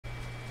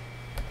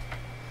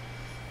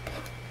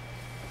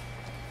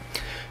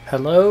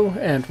Hello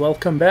and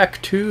welcome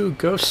back to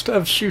Ghost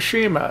of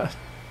Tsushima.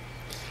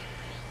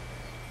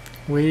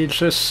 We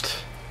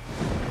just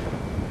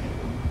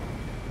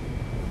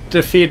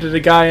defeated a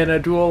guy in a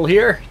duel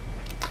here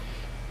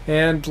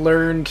and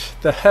learned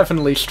the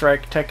Heavenly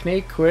Strike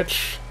technique,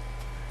 which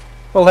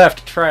we'll have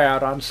to try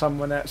out on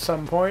someone at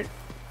some point.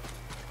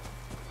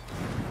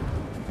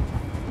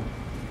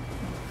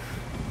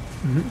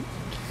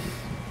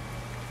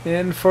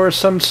 In for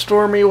some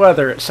stormy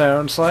weather, it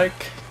sounds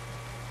like.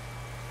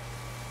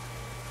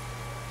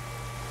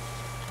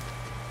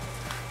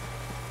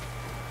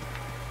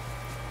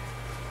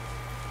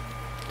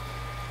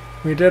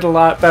 We did a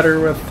lot better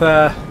with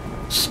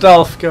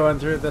stealth going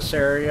through this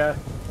area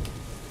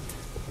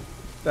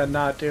than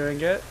not doing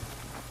it.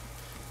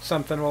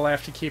 Something we'll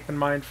have to keep in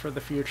mind for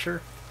the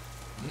future.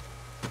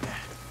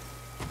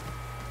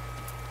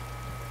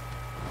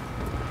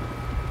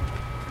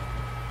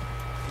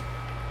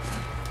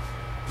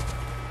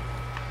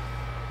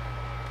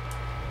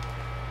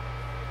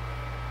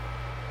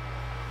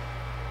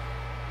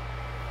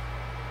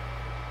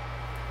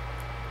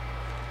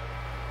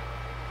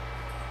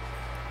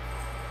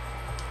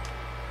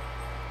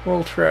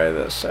 We'll try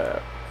this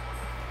out.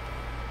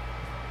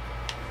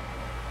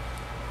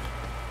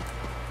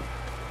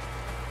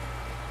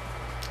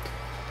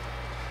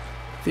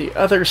 The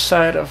other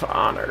side of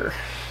honor.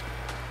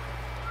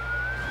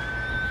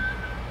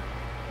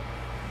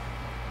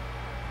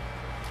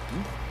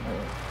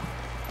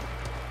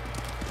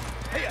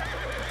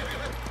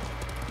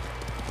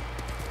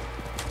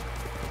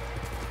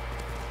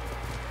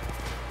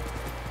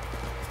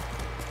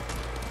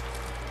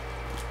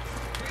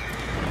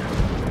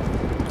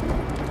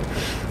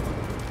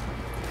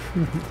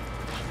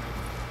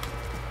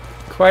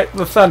 Quite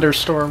the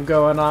thunderstorm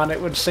going on, it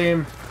would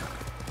seem.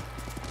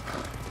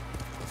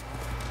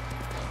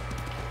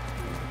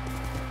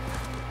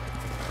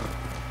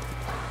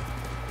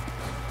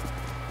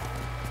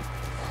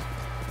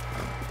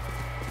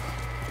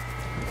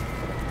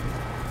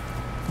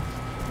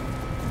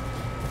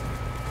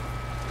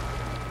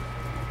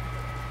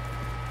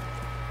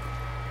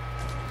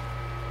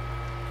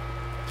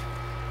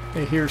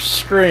 I hear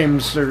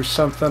screams or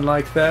something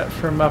like that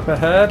from up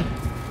ahead,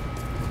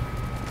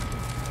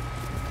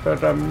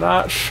 but I'm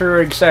not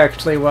sure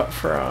exactly what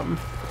from.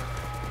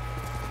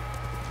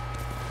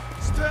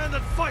 Stand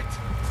and fight!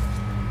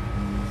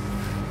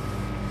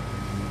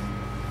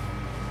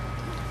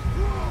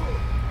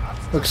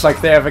 Looks like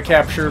they have a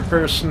captured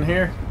person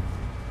here.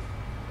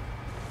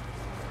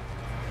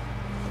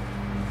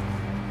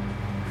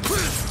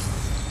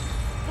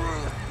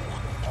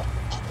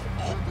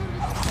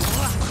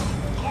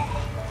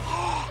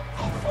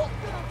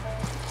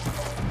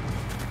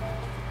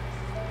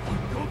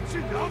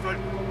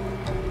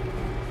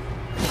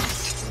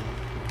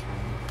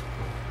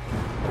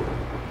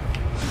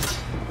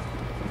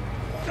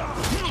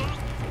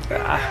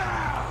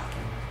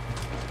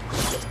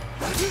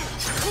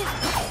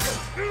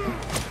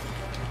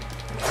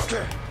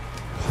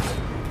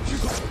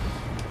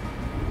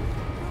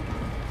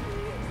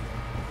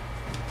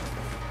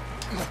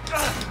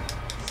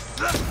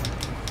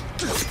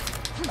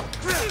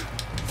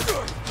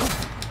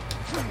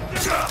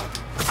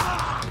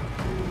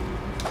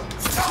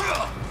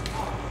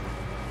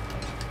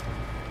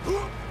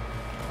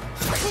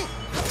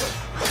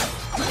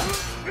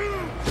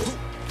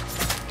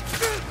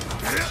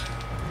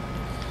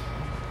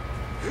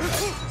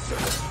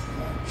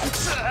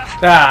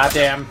 Ah,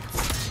 damn.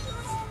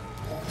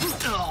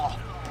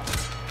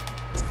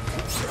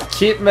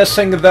 Keep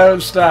missing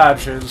those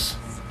dodges.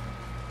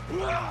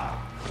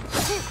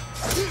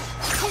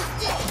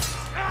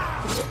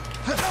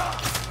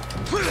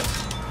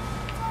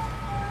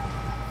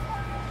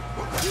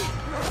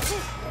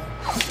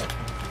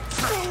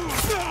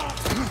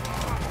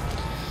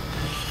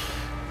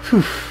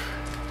 Whew.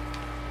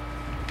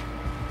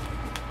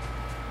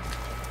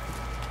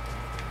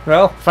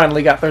 Well,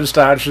 finally got those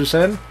dodges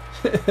in.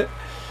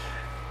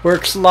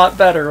 Works a lot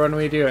better when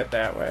we do it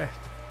that way.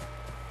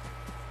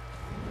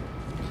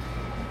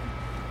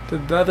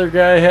 Did the other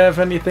guy have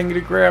anything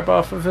to grab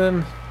off of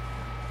him?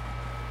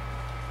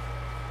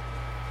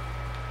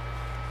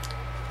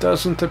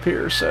 Doesn't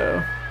appear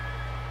so.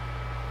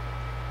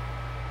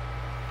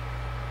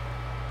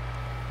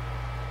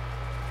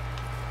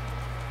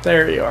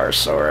 There you are,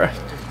 Sora.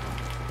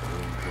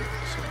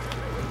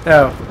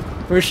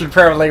 Oh, we should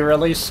probably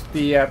release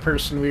the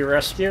person we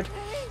rescued.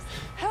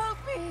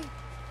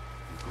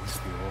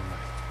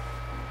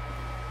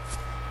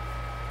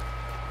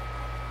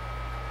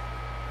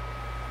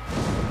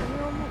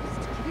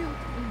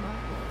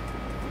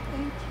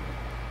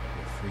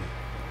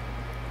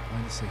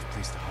 Safe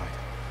place to hide.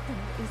 There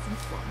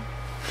isn't one.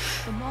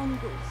 The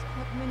Mongols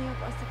caught many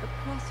of us at the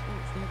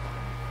crossroads nearby.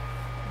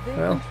 They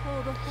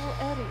control the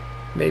whole area.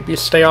 Maybe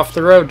stay off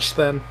the roads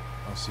then.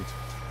 I'll see to it.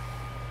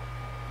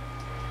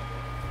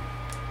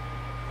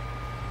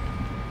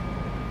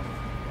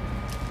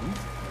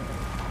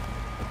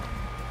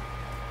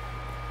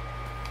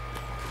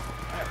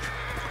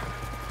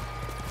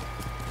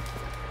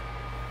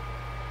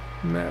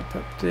 Map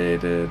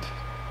updated.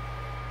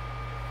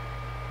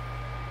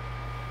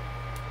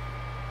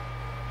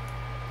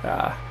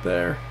 Ah,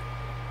 there.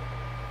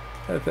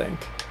 I think.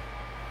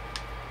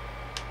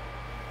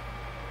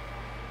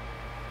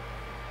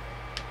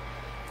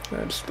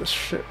 That's the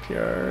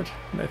shipyard.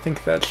 And I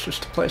think that's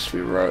just a place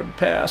we rode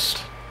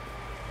past.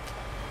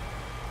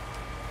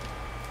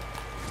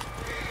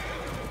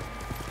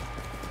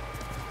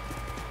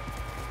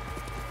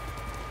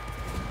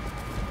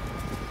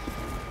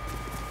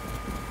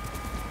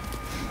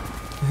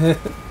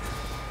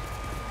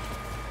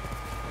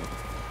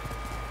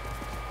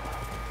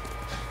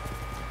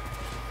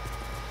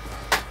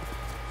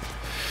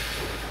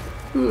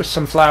 Ooh,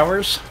 some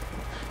flowers.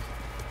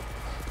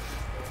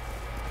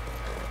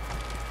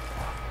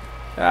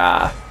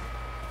 Ah.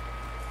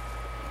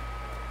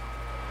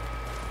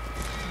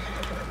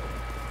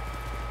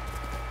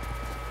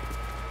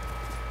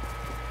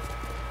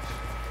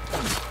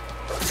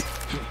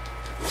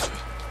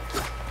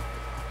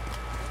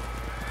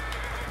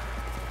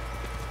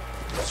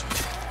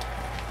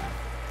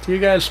 Do you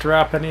guys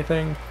drop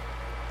anything?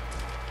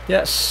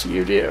 Yes,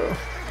 you do.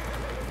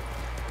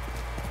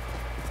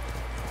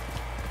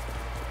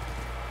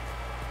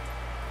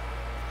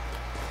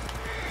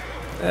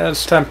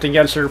 As tempting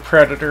as her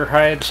predator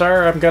hides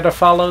are, I'm gonna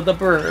follow the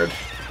bird.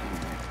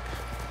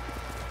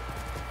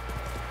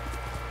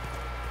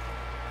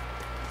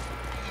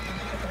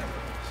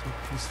 So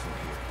peaceful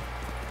here.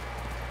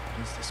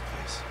 What is this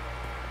place?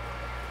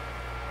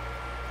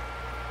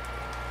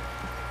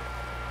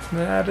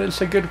 That is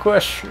a good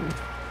question.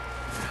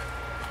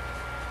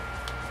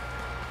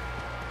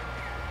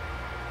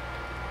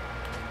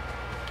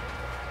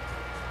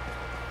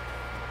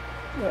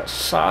 A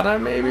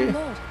sauna, maybe? My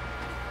lord,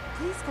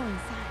 please go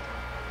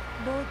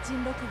inside. Lord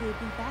Jinroku will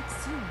be back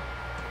soon.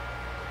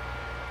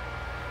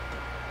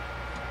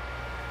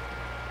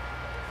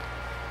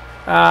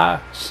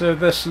 Ah, so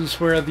this is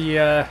where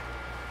the,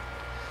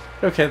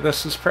 okay,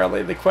 this is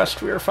probably the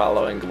quest we were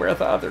following where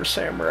the other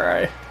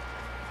samurai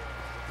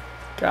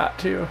got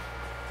to.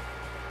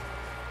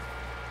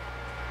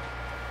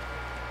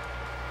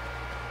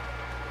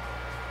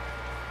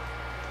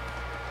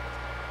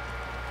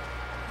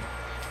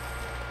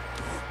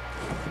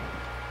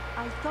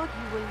 I thought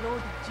you were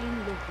Lord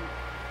Jinroku,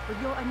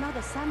 but you're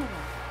another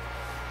samurai.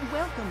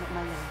 Welcome,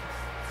 my lord.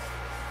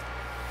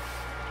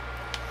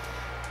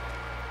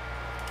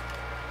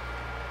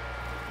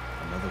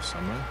 Another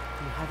samurai?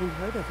 You haven't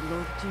heard of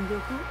Lord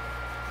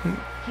Jinroku?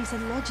 He's a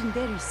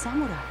legendary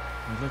samurai.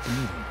 I'd like to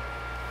meet him.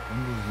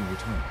 When will he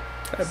return?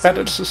 I bet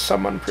it's just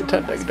someone Join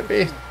pretending us to for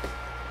be. tea.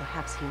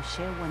 Perhaps he'll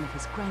share one of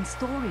his grand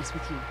stories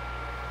with you.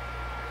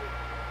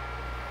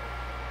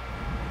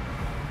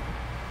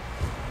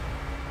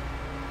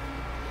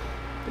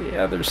 The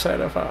other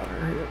side of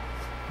honor. Yep.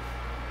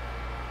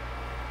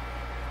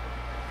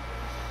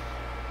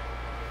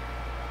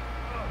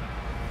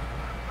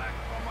 Back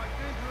from my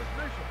dangerous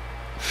mission.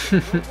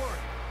 Don't worry,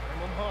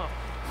 I'm unharmed.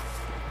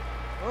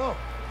 Oh,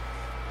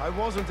 I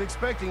wasn't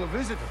expecting a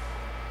visitor.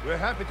 We're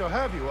happy to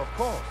have you, of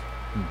course.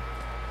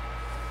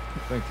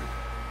 Thank you.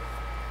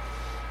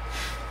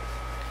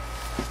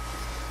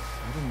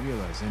 I didn't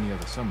realize any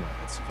other samurai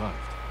had survived.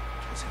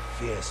 It was a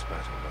fierce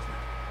battle, wasn't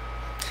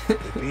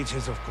it? The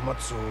beaches of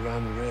Komatsu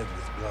ran red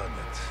with blood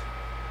that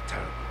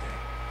terrible day.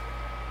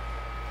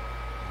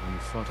 When you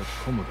fought at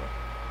Komoda,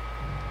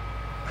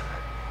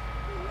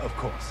 Of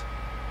course.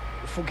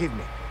 Forgive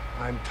me.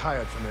 I'm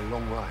tired from a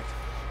long ride.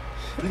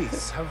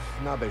 Please, have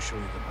Nabe show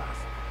you the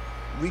bath.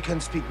 We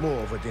can speak more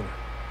over dinner.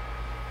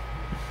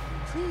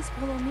 Please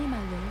follow me, my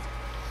lord.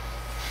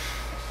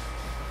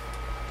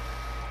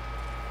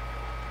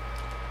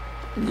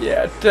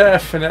 Yeah,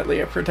 definitely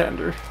a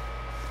pretender.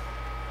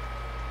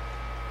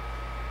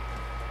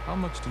 how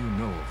much do you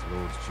know of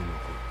Lord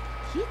Jinroku?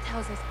 He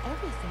tells us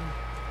everything.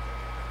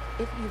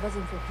 If it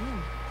wasn't for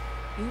him,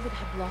 we would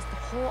have lost the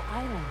whole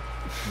island.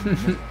 You met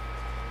him.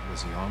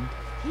 Was he armed?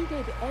 He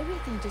gave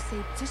everything to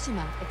save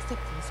Tsushima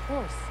except his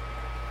horse.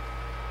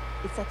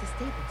 It's at the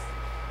stables.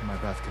 My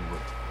bath can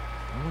wait.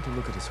 I want to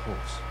look at his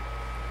horse.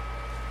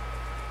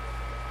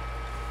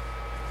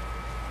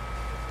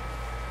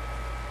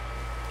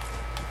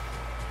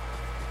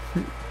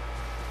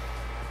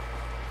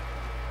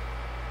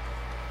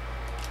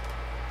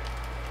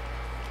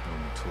 No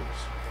more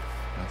tools.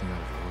 Nothing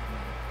out of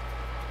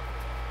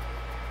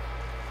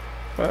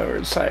the ordinary. Or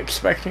was I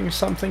expecting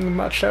something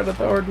much out of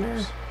the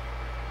ordinary?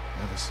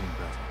 Never seen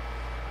battle.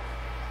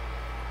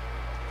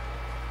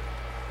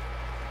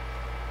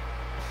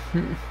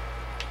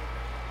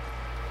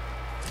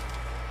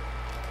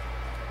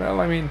 Well,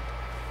 I mean,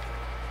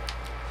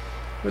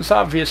 it was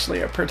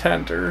obviously a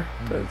pretender,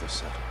 but The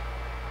saddle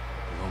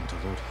belonged to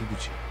Lord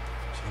Higuchi.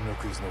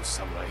 Jinroku is no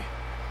samurai.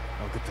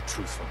 I'll get the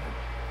truth from him.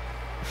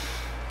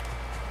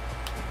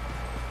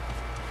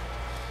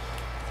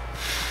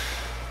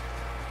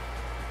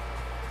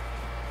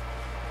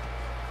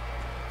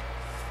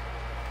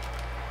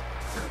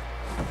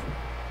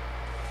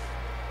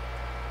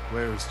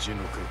 Where is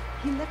Jinroku?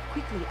 He left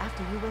quickly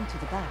after you went to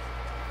the bath.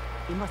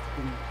 It must have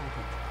been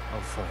important.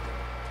 I'll find him.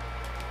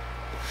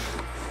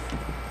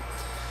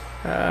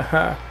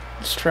 Uh-huh.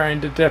 He's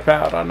trying to dip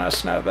out on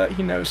us now that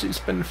he knows he's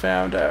been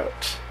found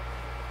out.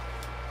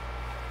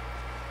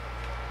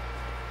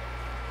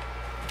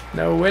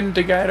 No wind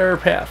to guide our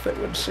path, it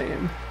would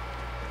seem.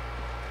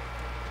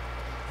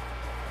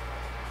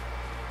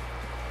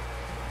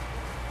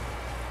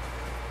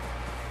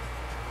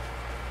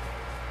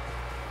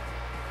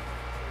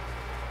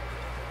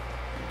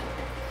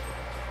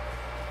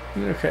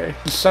 Okay,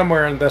 he's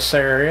somewhere in this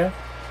area.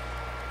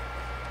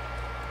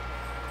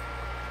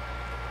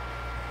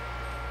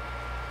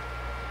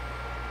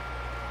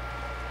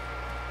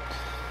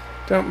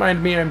 Don't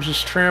mind me, I'm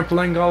just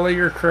trampling all of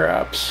your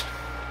crops.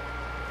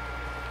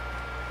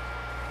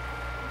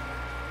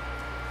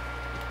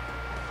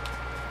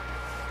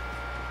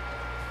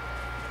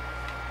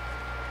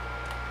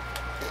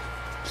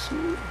 Let's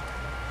see.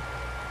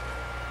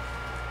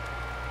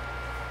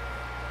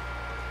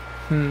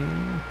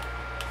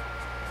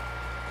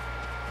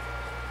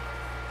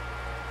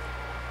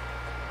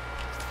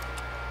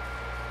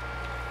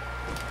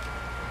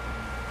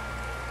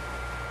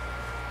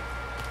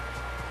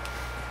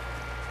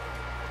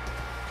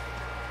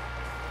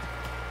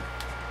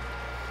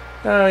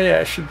 Oh yeah,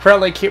 I should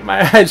probably keep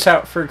my eyes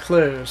out for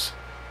clues.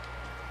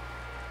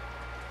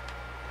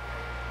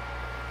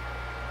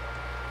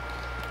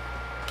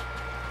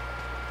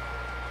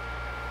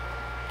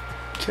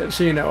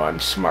 Because you know I'm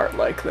smart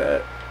like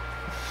that.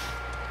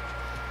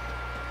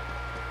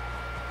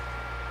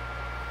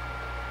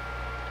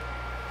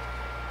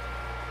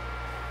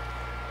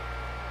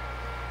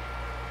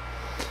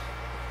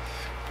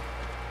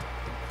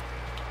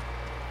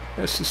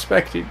 I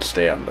suspect he'd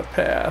stay on the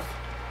path.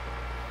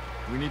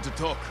 We need to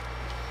talk.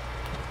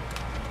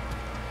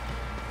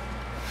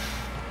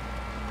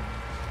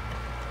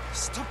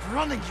 Stop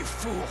running, you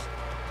fool!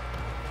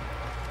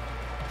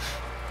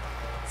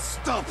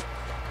 Stop!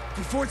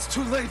 Before it's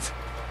too late!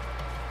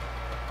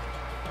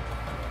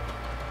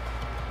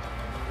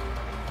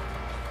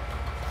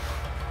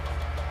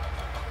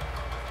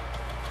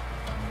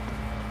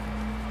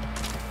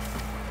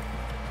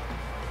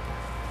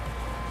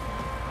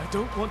 I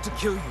don't want to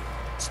kill you.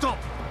 Stop!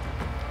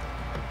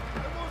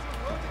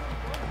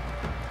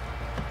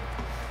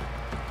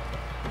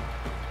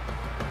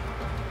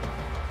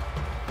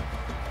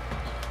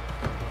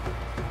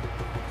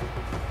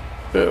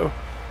 Boo.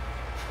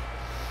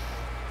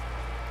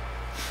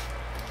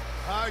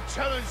 I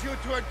challenge you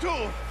to a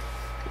duel.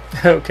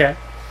 Okay.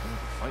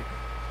 Fight.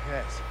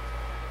 Yes,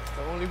 it's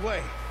the only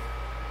way.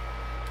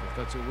 If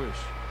that's your wish,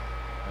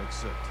 I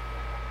accept.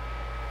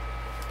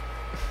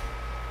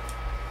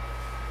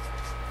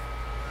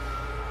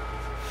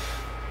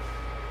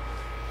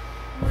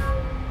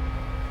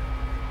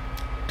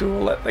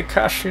 Duel at the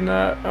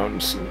Kashina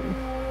Onsen.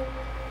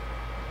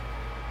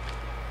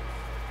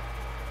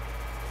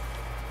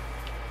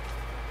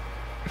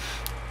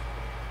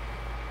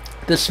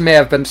 This may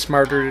have been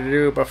smarter to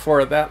do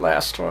before that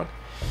last one.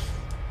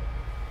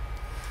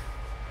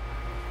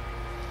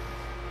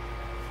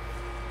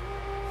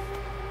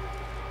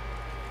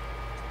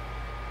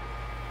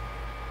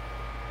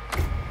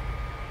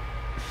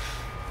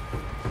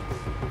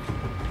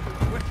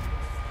 Wait,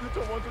 I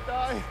don't want to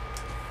die.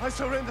 I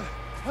surrender.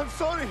 I'm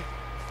sorry.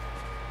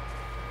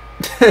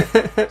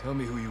 Tell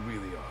me who you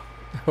really are.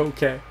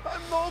 Okay.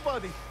 I'm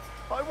nobody.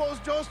 I was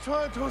just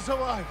trying to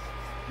survive.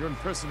 You're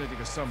impersonating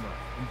a samurai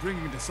and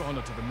bringing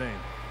dishonor to the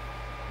name.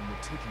 And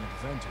you're taking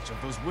advantage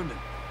of those women.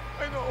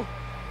 I know.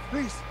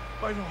 Please,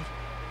 my lord,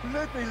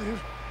 let me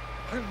live.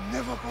 I'll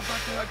never go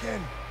back there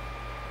again.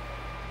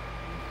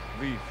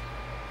 Leave.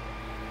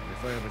 And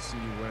if I ever see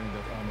you wearing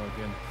that armor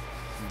again,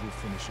 we will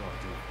finish our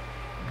duel.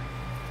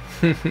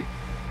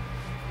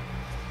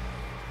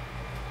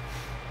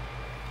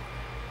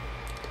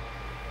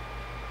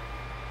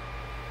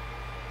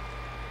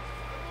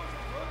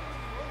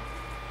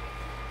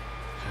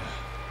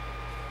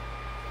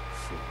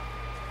 Fool.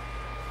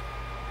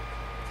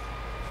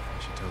 I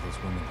should tell those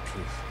women the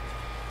truth.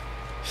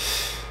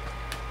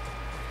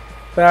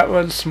 That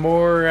was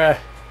more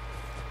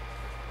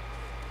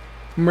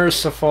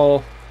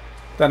merciful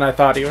than I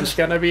thought he was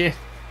gonna be.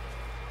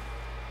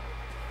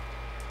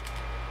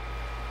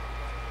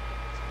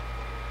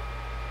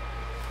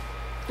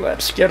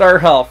 Let's get our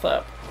health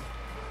up.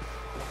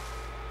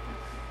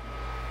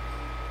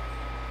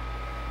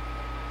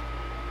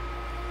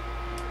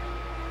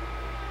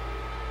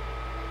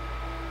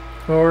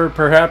 Or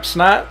perhaps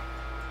not.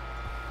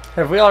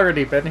 Have we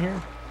already been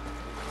here?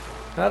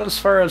 Not as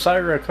far as I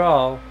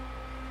recall.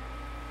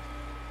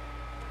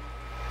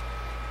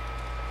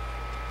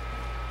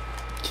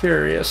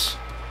 Curious.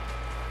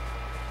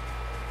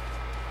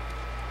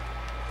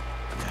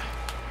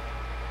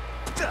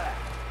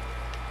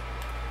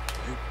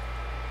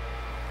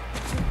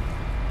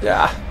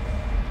 Yeah.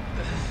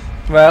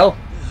 Well,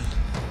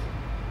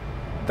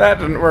 that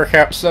didn't work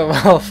out so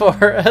well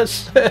for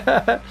us. I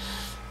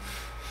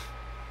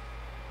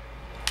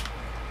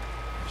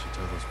should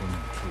tell those women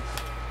the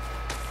truth.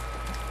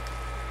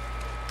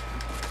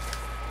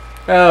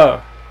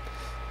 Oh,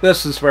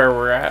 this is where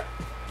we're at.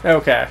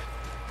 Okay.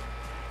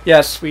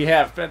 Yes, we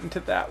have been to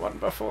that one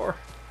before.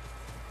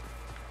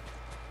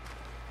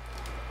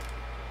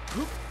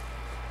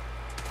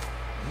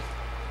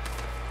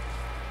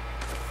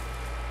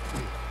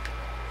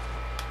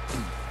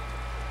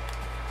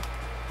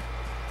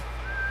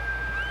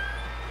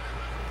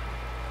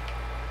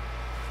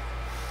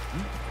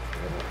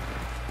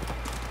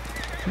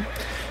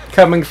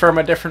 Coming from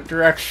a different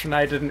direction,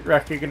 I didn't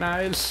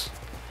recognize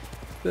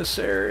this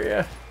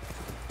area.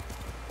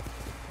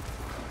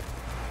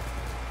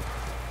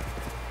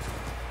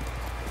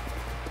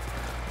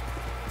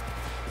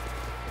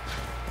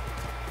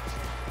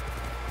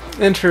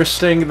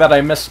 Interesting that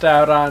I missed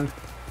out on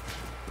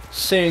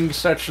seeing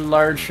such a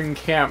large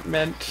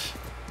encampment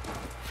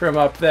from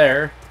up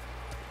there.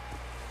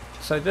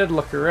 So I did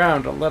look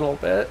around a little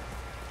bit.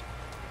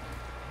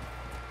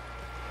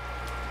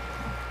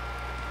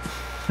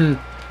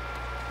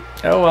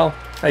 Oh well,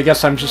 I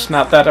guess I'm just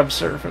not that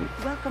observant.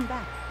 Welcome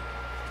back.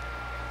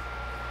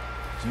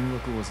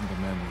 Jinroku wasn't the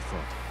man we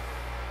thought.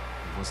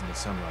 He wasn't a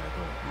samurai at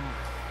all.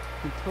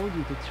 He told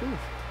you the truth.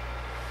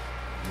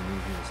 You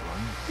knew he was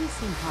lying? He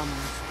seemed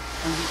harmless,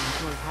 and we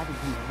enjoyed having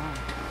him around.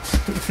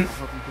 I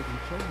hope you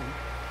didn't kill him.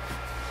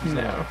 He's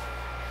No. alive,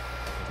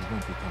 but he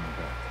won't be coming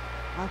back.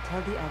 I'll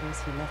tell the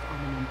others he left on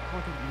an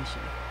important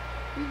mission.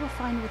 We were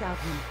fine without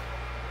him.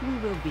 We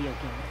will be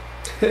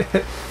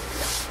again.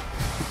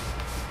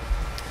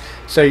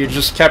 So you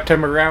just kept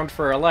him around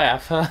for a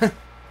laugh, huh?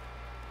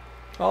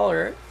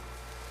 Alright.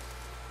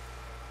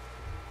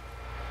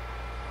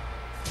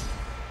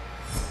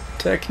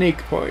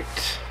 Technique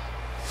point.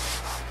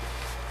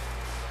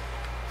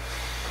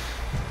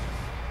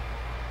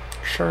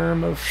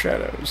 Charm of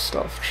Shadows,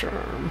 Stealth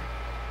Charm.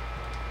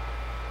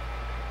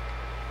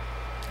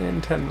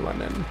 And 10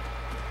 linen.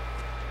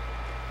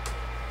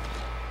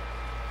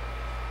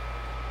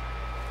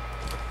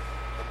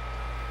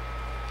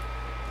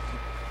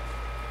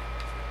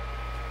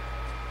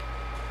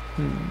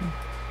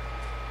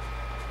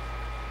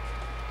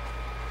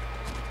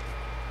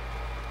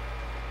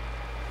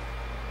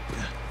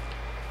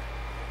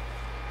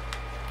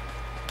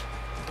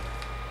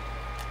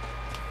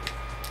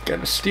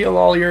 Gonna steal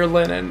all your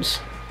linens.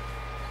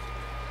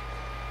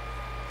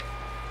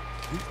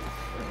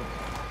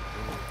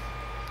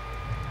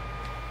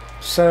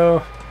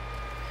 So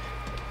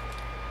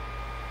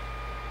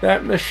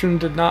that mission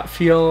did not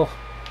feel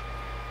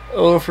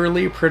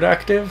overly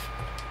productive.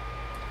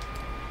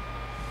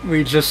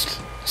 We just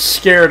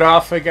scared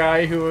off a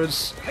guy who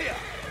was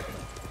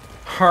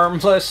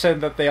harmless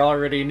and that they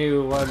already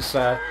knew was,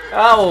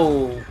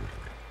 oh!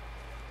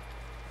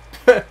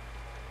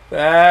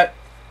 That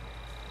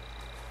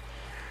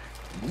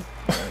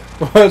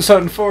was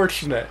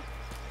unfortunate.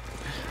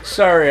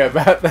 Sorry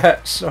about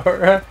that,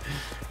 Sora.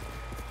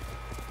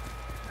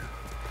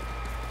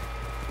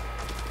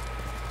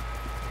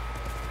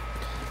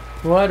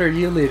 What are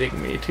you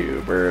leading me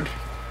to, bird?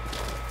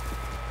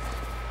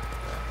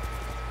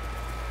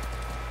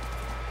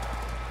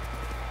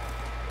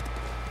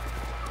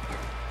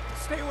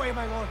 Stay away,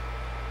 my lord.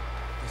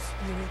 The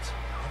spirits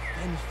of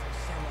vengeful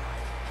samurai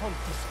haunt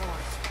this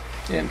forest.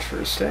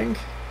 Interesting.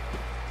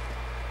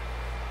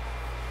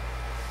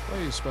 Why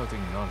are you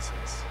spouting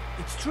nonsense?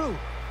 It's true.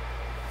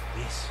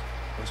 This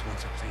was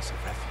once a place of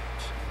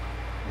refuge.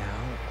 Now,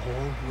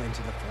 all who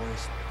enter the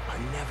forest are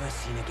never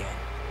seen again.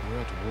 We're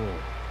at war.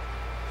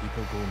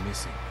 People go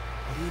missing.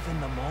 But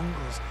even the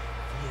Mongols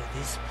fear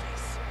this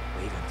place.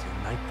 Wait until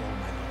nightfall,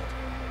 my lord.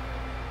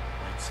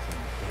 That's when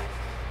death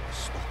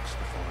stalks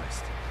the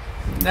forest.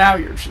 Now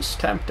you're just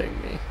tempting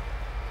me.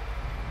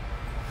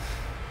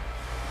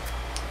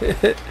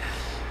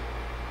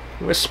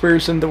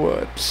 Whispers in the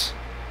woods.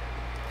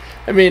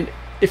 I mean,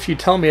 if you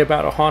tell me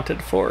about a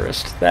haunted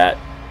forest that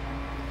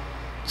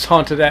is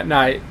haunted at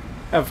night,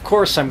 of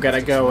course I'm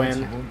gonna go Tonight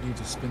in. You won't need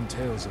to spin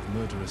tales of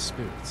murderous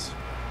spirits.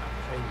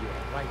 I'm afraid you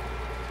are right.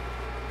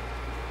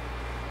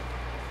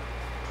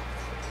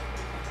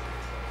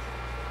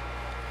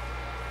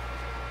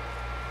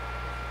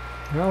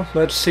 Well,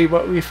 let's see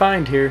what we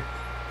find here.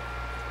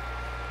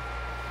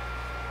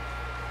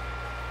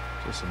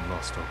 Just some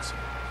lost oxen.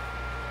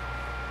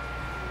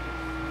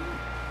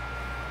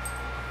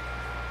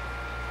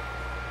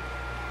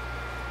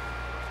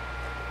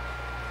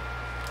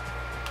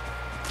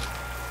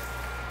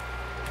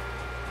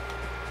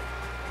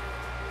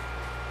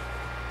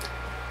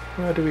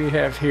 What do we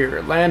have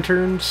here?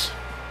 Lanterns?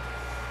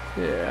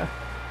 Yeah.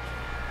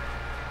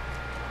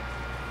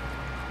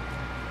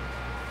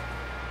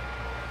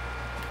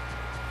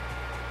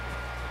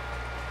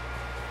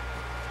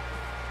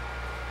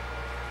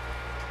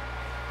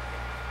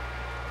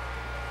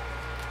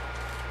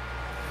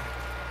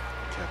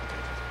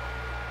 Decapitated.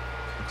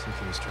 Looks like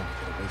he was trying to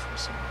get away from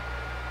someone.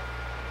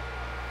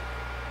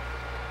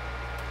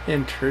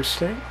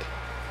 Interesting.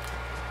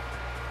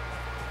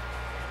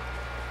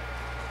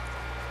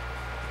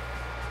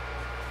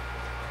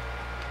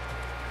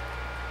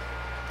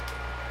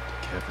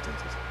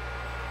 Decapitated.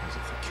 As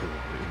if the killer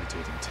were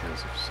imitating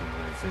tales of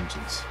samurai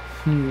vengeance.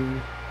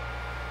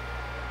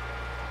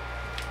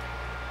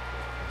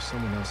 There's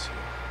someone else here.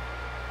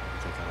 Maybe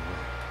they got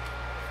away.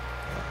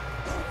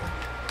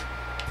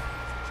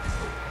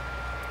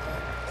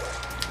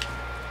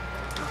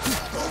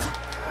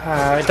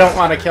 I don't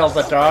want to kill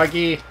the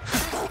doggy.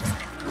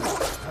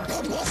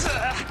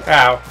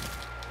 Ow.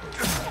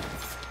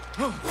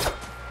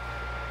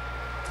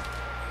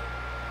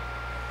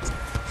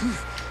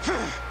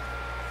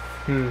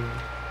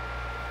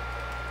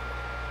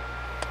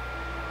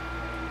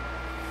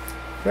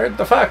 Where'd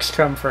the fox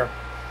come from?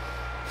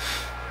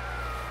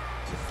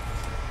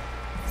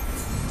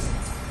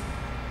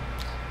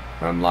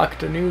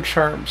 Unlocked a new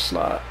charm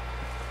slot.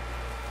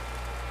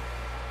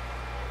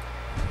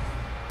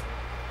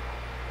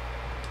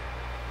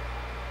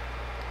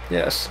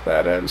 Yes,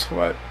 that is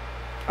what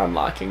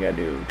unlocking a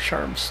new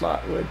charm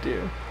slot would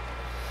do.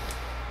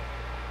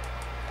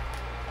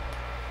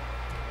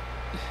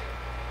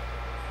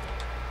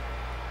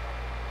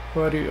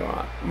 What do you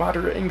want?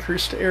 Moderate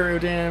increase to arrow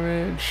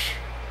damage.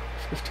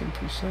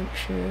 15%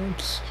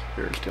 chance.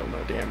 There's still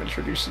no damage.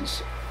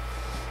 Reduces.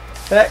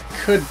 That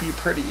could be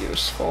pretty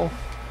useful.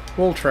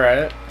 We'll try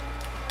it.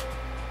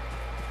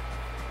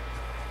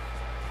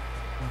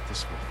 Not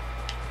this way.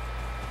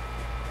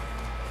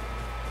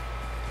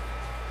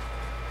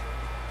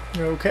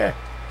 Okay.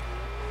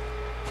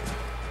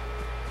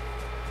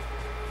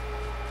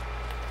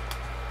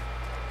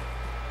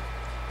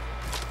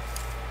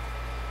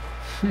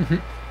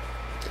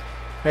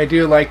 I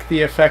do like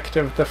the effect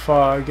of the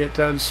fog. It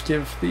does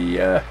give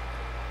the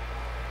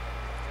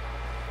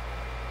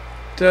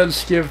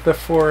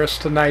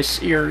forest a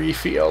nice eerie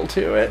feel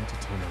to it. To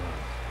turn around.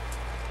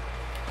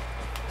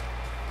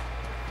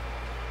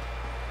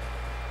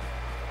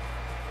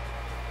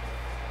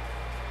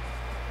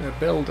 The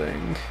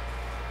building.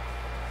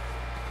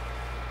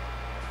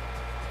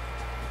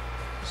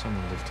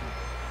 Someone lived here.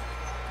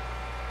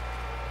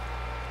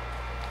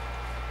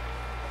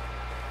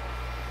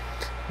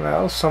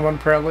 Well, someone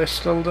probably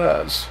still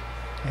does.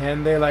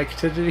 And they like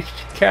to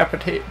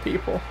decapitate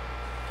people.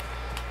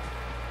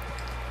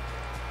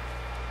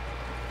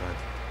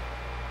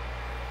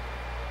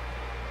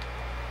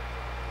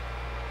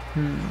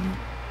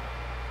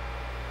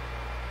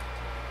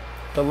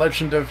 The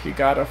legend of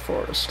Yagata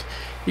Forest.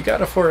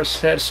 Yagata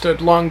Forest has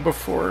stood long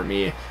before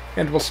me,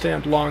 and will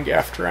stand long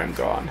after I'm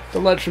gone. The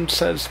legend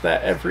says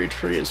that every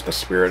tree is the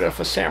spirit of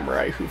a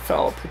samurai who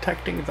fell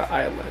protecting the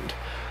island.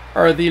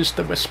 Are these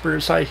the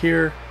whispers I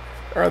hear?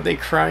 Are they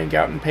crying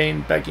out in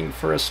pain, begging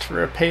for us to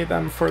repay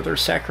them for their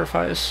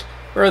sacrifice?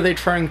 Or are they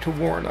trying to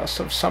warn us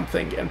of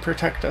something and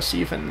protect us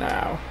even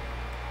now?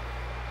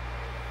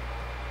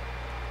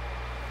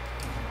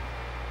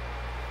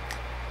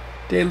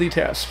 Daily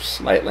tasks.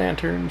 Light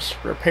lanterns,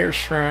 repair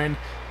shrine,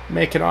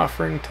 make an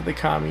offering to the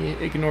kami,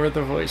 ignore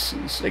the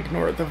voices,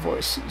 ignore the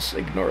voices,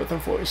 ignore the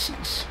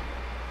voices.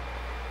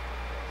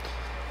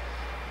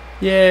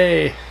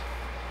 Yay!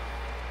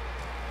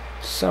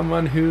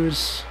 Someone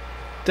who's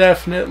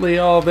definitely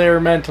all there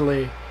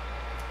mentally.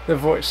 The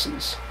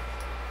voices.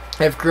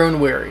 I've grown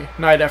weary,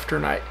 night after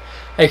night.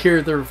 I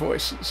hear their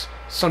voices.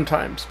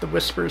 Sometimes the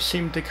whispers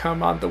seem to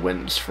come on the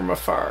winds from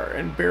afar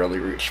and barely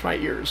reach my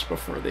ears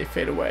before they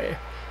fade away.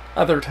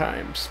 Other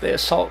times they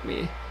assault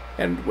me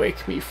and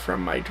wake me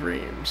from my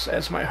dreams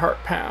as my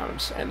heart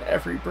pounds and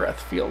every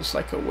breath feels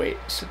like a weight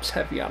sits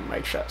heavy on my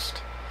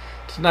chest.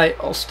 Tonight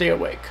I'll stay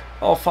awake.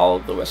 I'll follow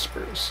the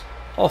whispers.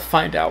 I'll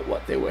find out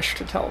what they wish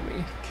to tell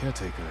me. The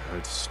caretaker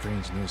heard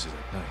strange noises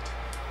at night.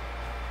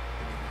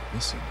 They were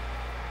missing.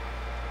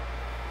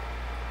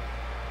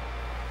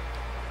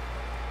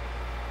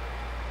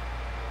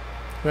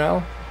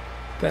 Well,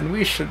 then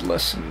we should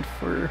listen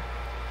for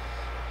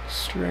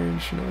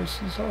strange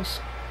noises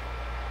also.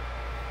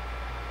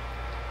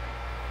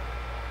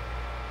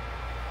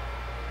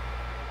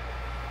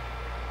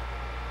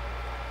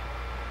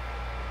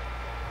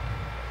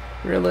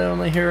 Really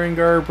only hearing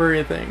our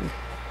breathing.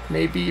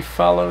 Maybe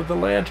follow the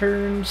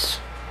lanterns.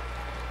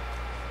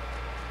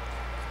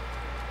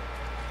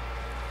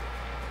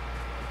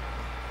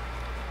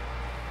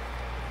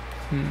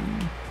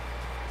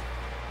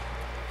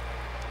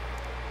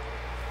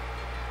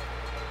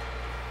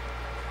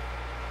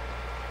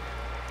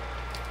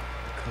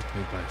 Cut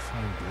made by a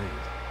fine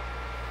blade.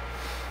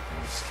 No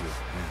skilled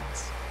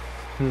hands.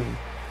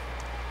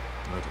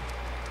 Murder.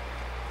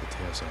 The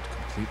tales aren't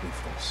completely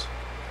false.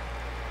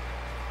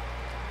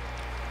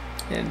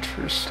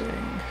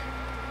 Interesting.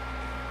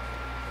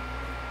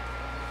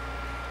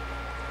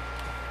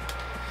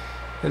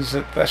 Is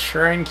it the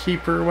shrine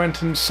keeper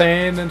went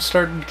insane and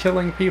started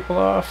killing people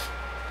off?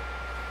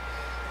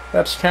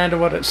 That's kind of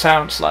what it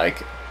sounds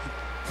like.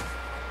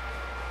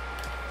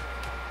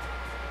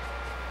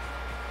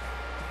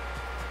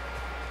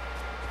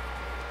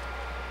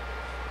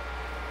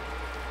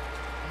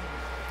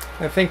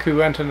 I think we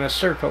went in a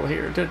circle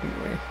here,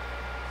 didn't we?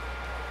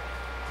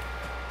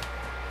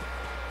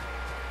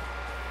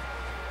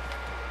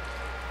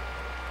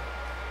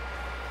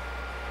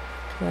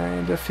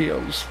 Kinda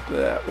feels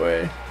that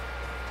way.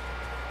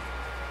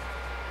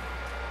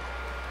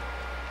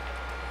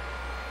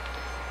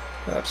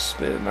 That's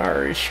the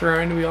Nari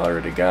Shrine we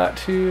already got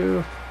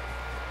to.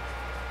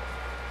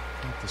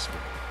 Not this way.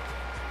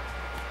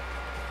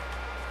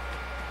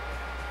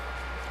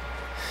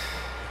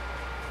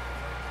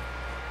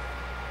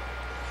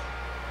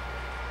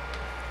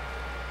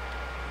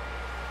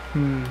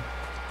 The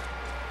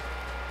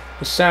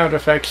sound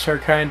effects are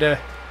kind of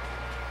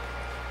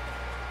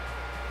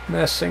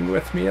messing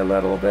with me a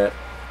little bit.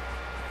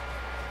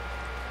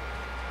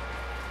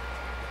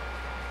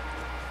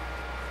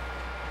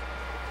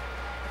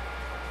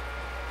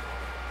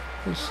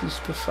 This is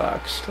the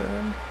fox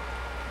den.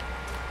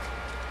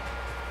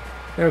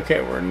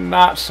 Okay, we're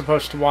not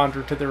supposed to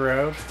wander to the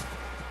road.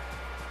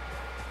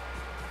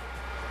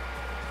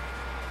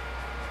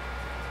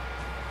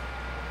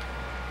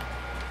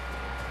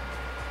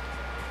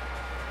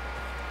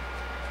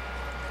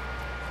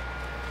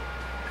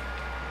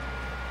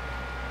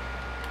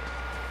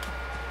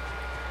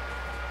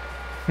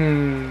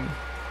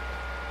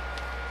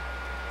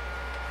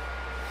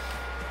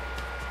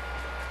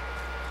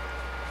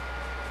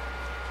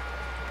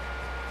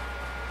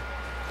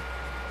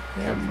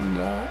 I'm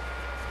not.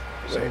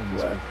 Wait,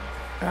 what?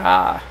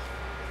 Ah.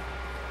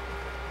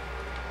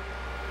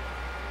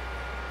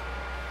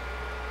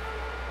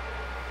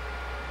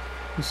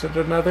 Is it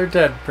another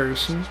dead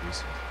person?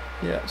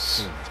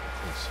 Yes.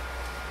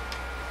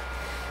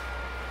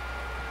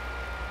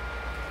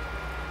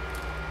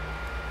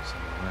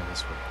 Somewhere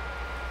this way.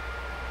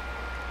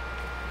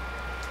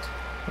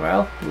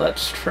 Well,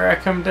 let's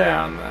track him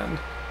down then.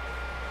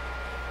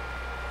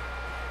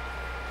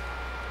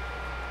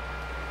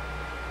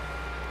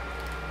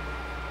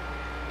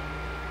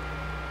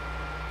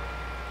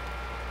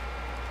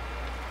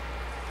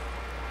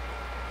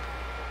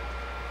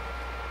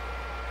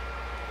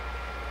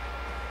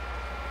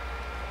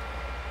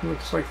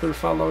 Looks like they're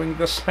following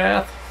this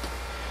path.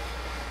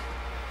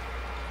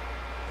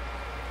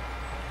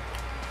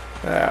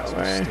 That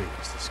way. Mistake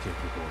is the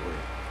escapable way.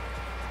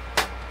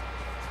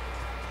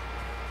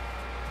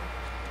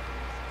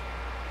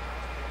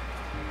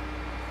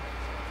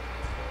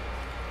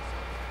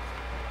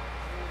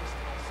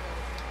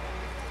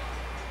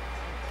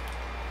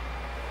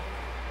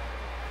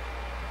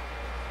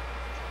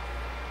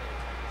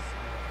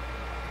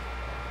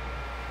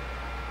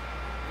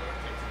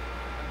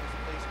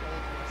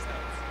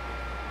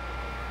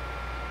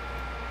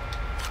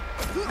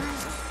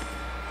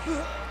 It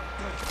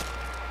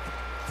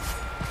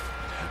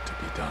had to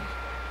be done.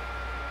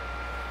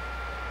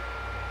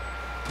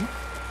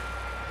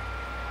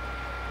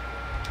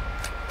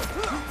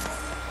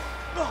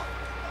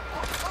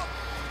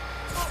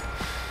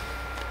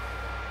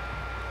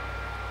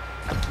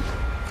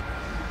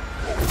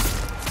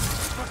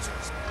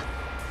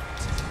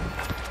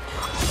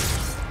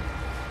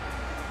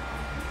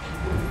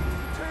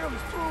 Tail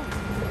is through!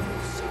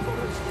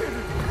 Someone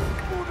spirit!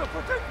 Buddha,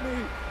 protect me!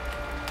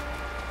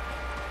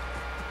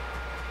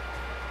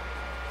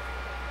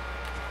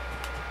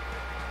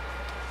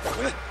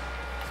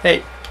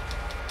 Hey.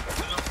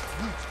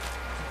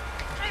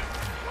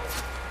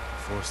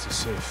 Forest is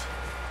safe.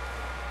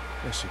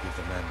 I should give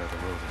the man by the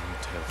road a new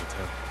tale to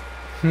tell.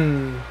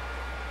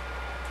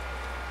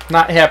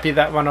 Not happy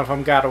that one of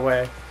them got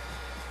away.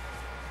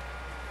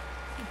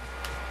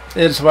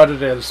 Is what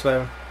it is,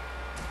 though.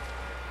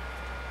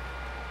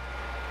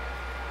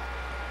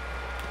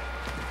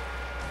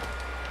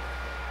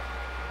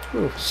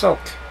 Ooh, silk.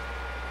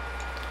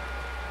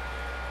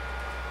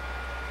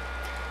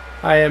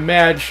 I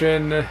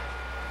imagine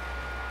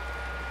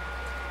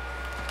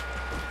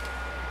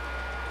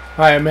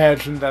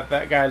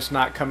that guy's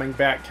not coming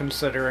back,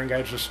 considering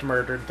I just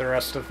murdered the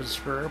rest of his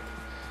group.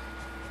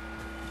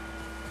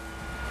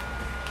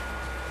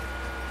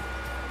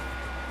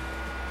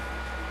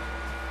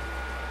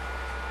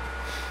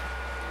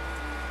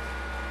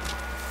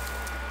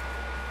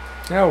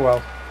 Oh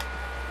well.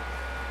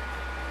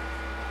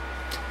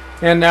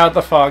 And now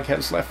the fog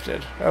has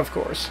lifted, of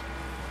course.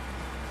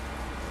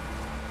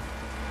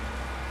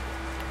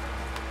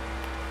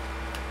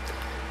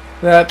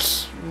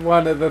 That's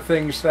one of the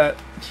things that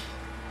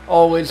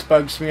always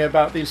bugs me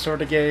about these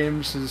sort of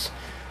games, is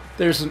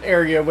there's an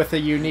area with a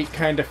unique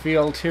kind of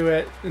feel to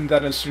it, and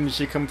then as soon as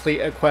you complete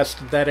a quest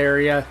in that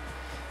area,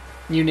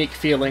 unique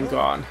feeling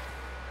gone.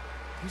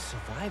 You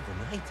survived the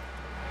night.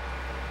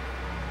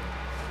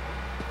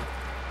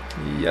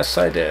 Yes,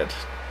 I did.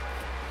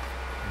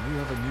 And you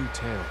have a new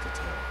tale to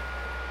tell.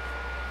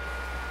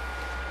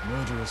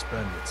 Murderous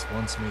bandits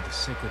once made the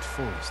sacred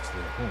forest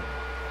their home,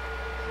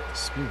 but the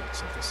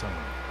spirits of the summer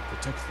who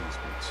protect these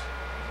woods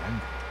are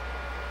angry.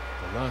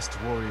 The last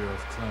warrior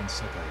of Clan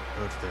Sakai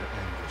heard their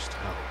anguished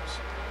howls.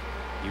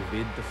 You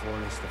rid the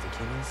forest of the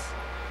killers,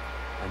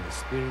 and the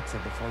spirits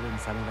of the fallen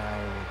samurai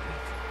will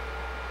break.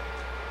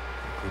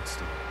 A good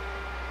story.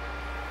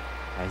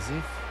 As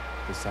if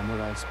the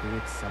samurai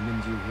spirits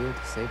summoned you here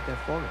to save their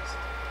forest.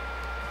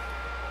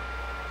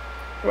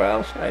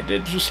 Well, I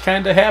did just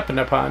kind of happen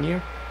upon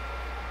you.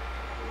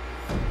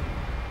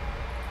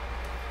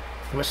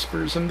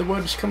 Whispers in the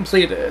Woods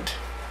completed.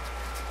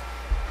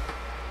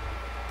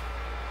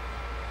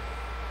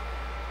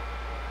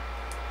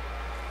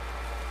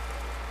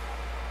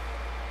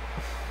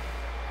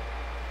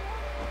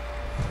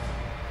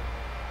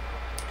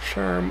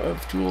 Charm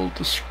of Dual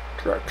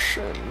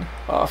Destruction.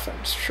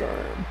 Offense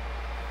charm.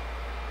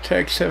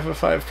 Attacks have a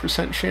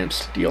 5%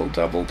 chance to deal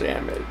double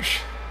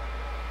damage.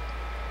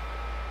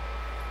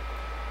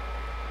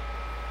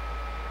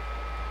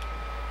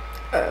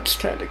 That's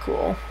kind of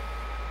cool.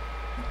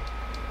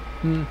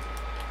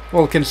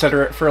 We'll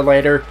consider it for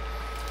later.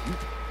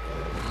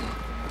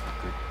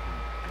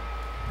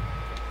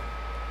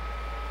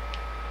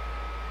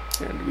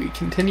 And we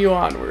continue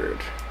onward.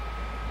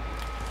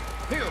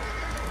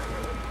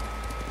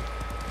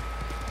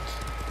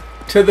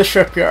 To the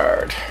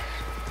shipyard.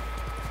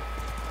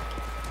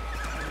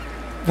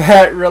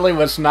 That really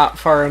was not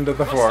far into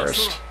the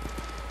forest.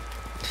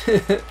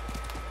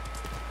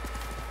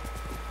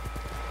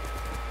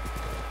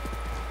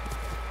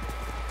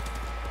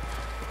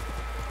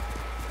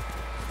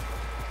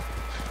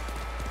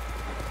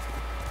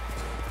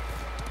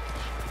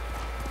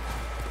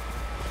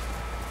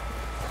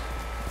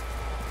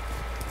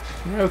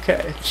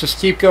 Okay, just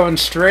keep going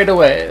straight a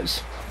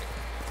ways.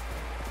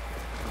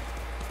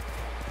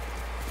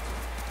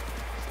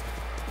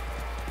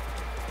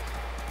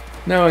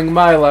 Knowing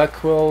my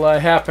luck will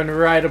happen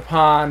right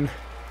upon...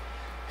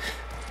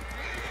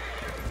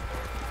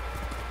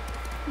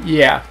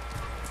 Yeah.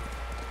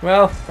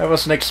 Well, I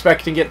wasn't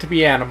expecting it to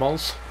be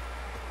animals.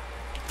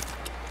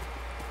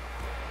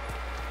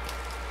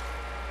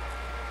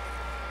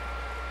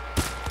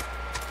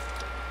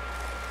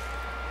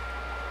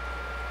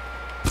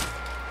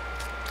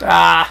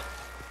 Ah!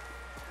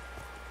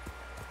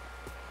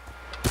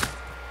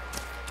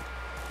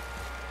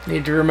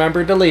 Need to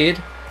remember to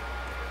lead.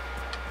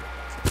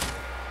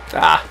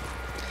 Ah!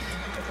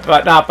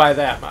 But not by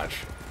that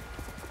much.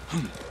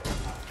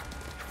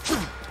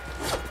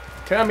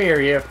 Come here,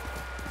 you.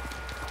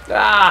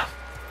 Ah!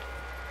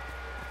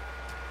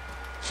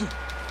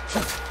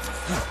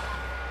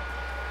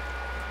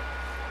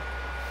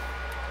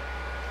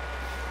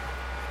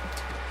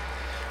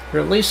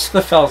 Release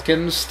the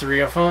Falcons, 3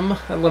 of them.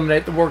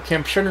 Eliminate the War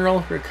Camp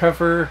General.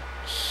 Recover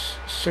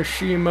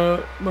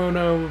Tsushima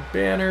Mono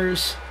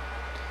banners.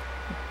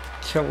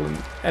 Kill an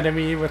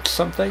enemy with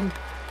something.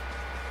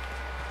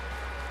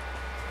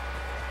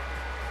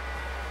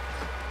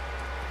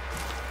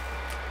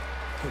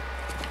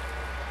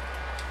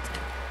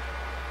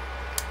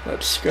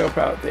 Let's scope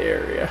out the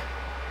area.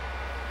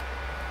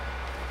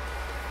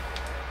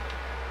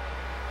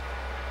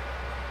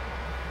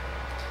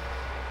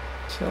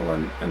 Kill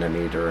an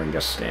enemy during a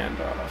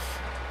standoff.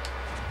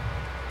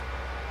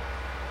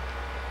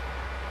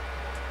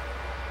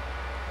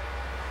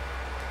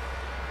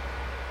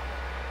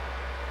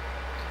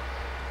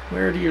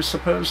 Where do you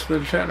suppose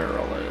the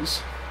general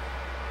is?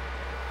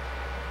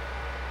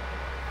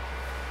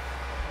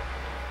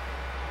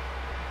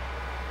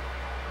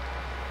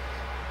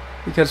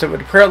 Because it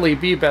would probably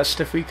be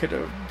best if we could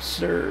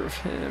observe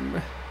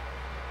him.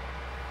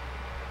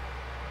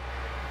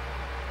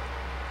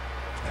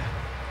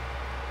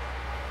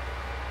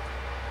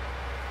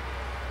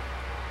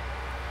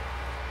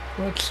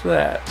 What's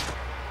that?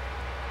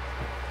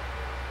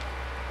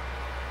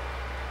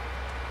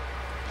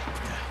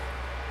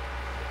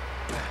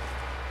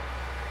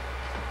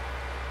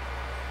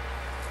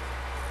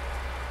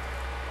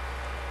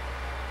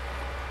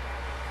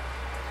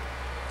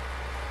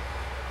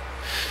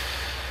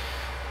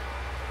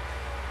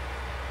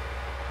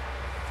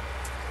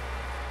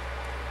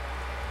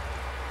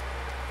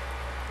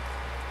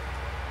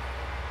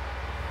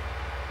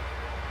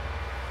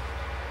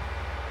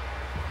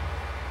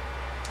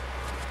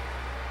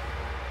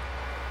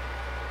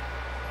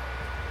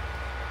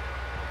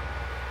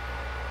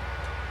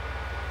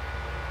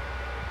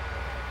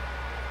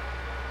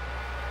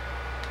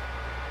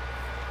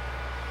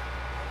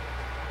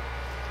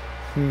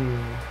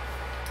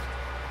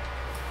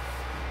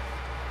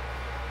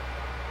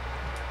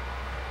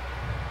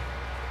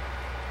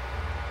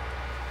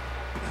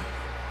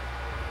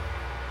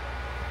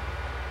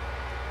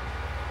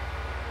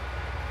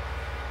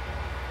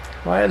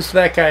 Why is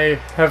that guy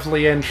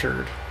heavily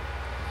injured?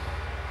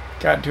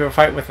 Got into a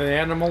fight with an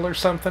animal or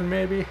something,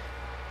 maybe?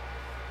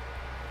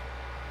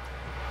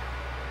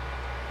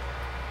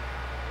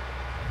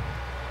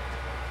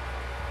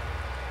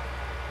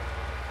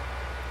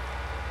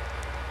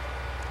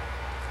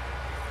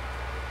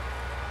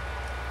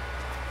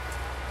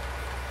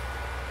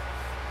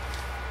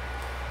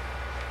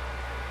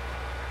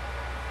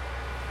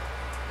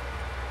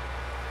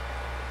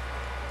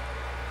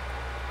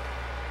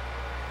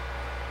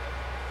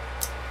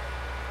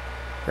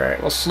 Right,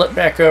 we'll slip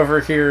back over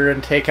here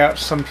and take out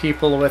some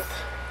people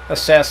with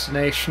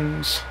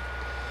assassinations.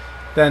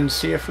 Then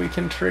see if we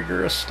can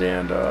trigger a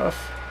standoff.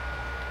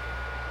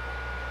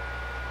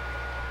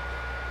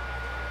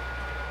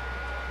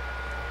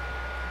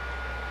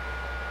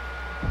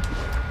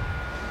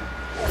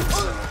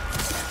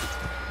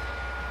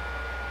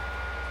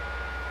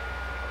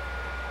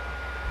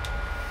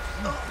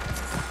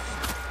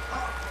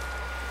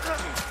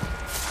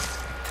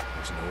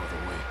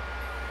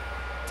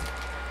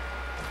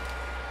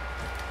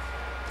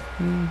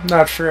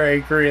 Not sure I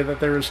agree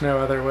that there was no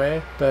other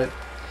way, but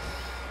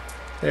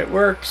it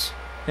works,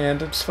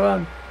 and it's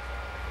fun.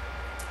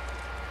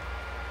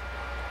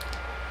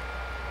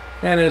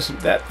 And isn't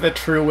that the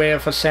true way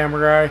of a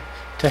samurai?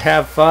 To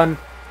have fun?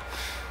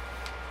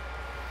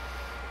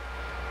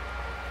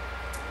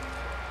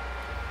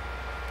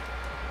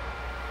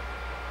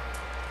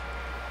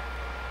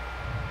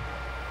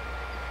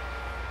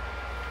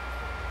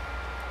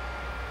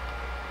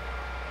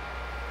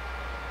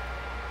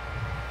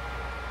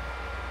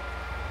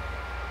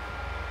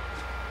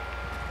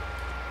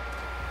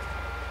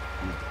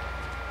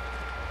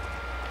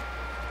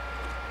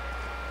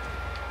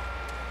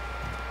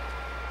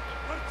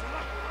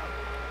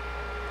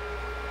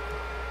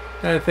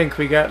 I think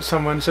we got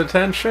someone's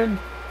attention.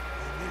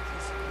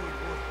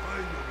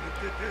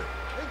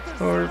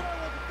 Or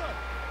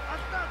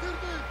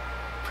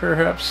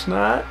perhaps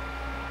not.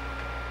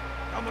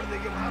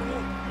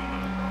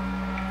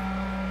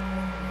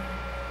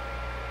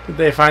 Did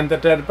they find the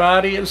dead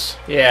bodies?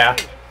 Yeah,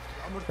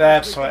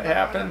 that's what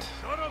happened.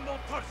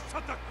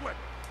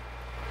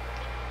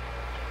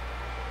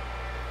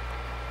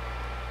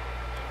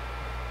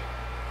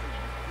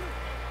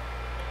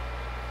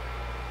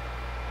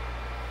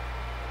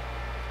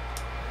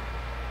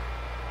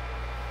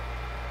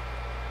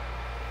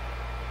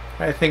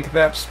 I think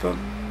that's the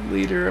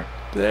leader up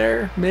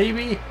there,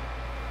 maybe?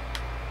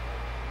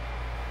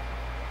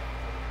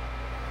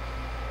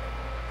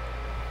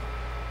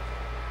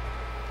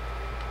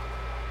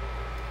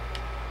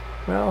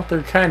 Well,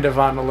 they're kind of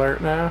on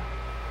alert now.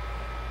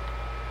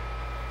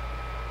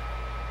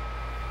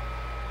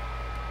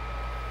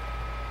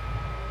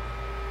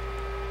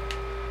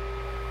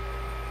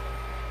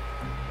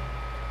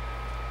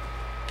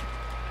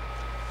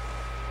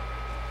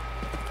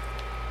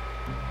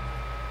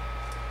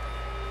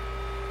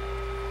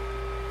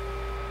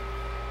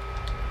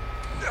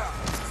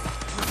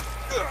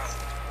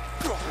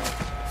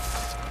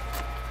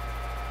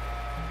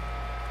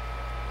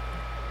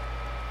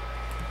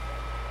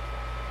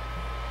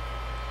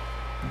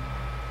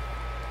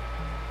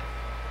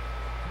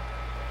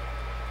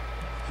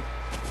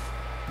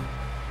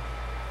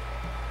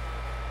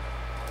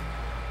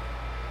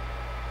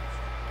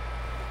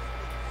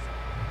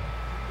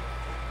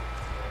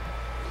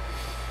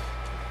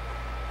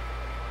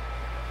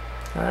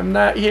 I'm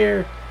not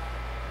here.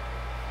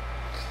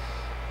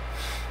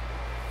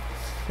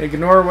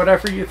 Ignore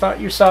whatever you thought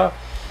you saw.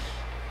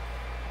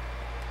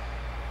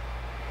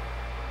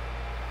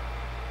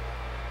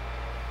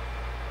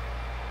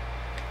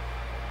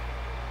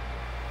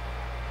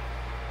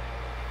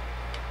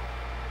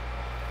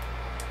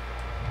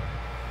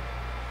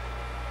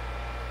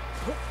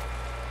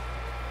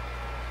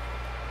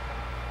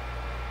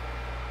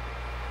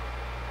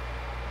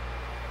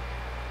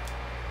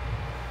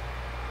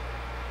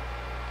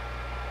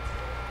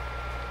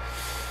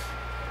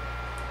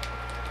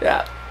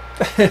 Yeah.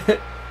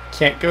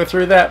 Can't go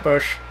through that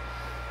bush.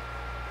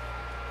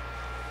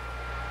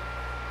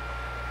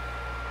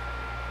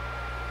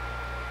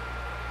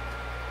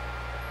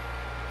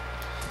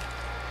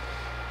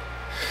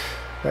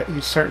 But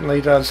he certainly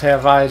does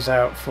have eyes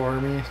out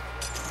for me.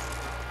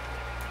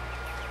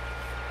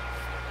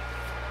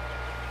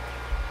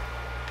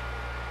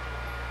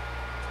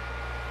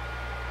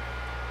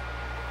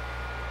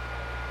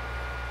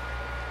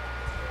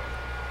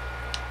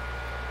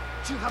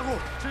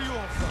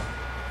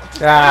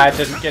 Ah, I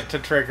didn't get to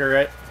trigger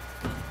it.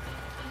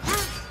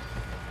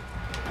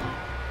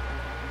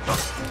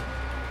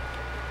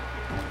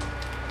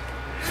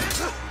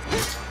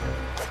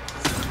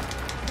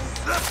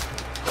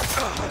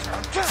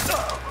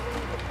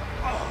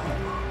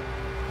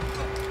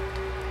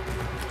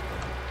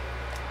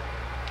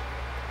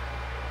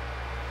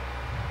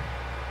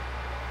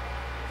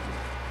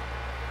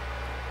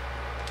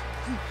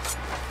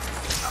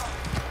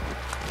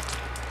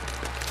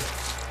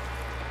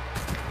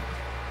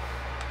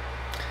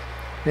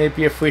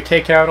 Maybe if we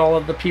take out all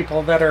of the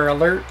people that are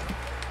alert,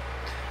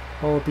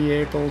 we'll be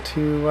able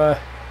to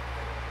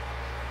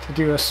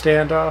do a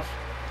standoff.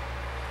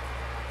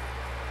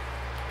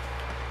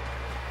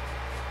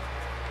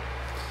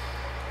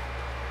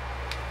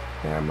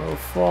 Ammo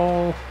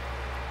full.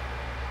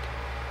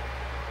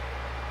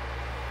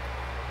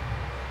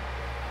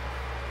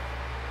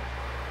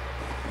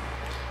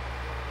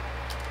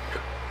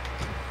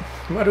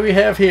 What do we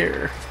have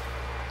here?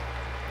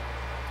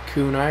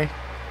 Kunai.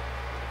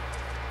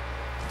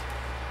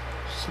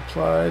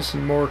 Supplies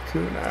and more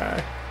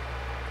kunai.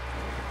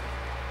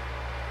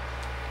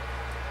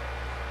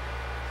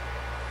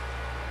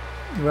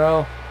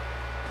 Well,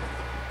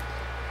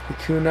 the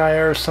kunai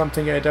are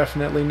something I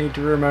definitely need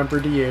to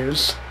remember to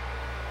use.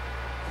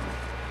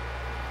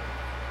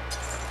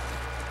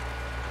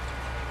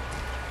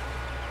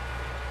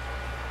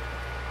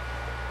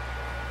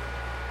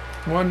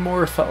 One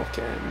more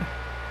falcon.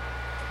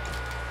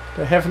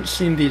 I haven't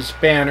seen these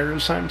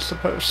banners I'm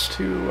supposed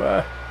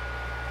to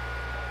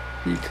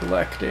be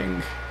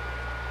collecting.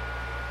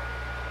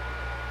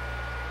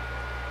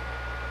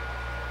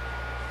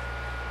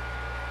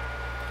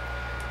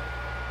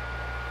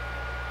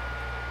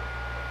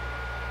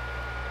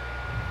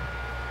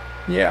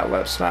 Yeah,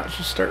 let's not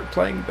just start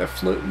playing the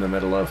flute in the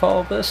middle of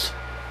all this.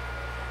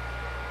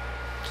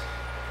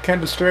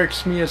 Kind of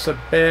strikes me as a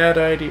bad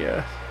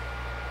idea.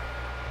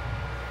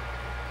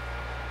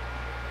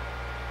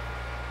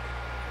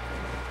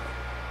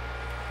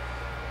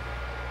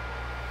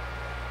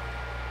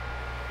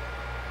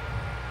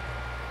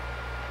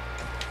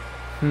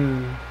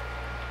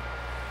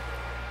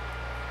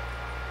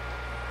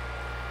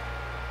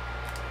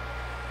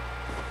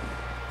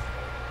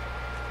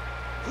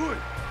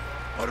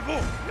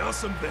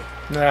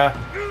 Nah,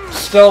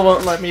 still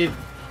won't let me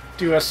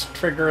do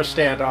trigger a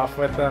standoff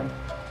with them.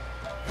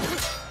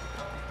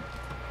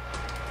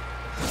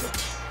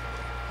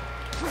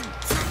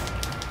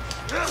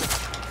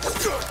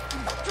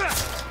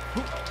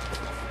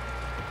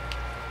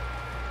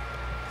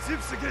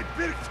 Zipsige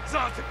birgt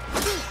zaten.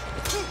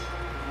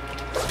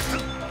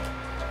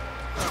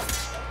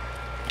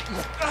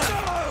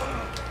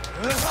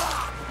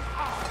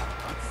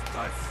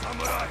 That's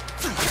samurai.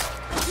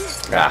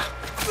 Ah.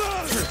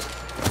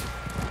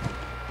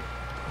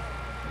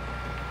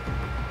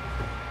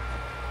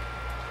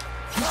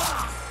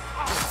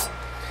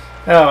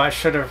 Oh, I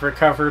should have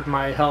recovered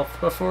my health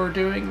before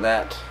doing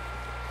that.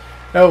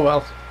 Oh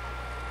well.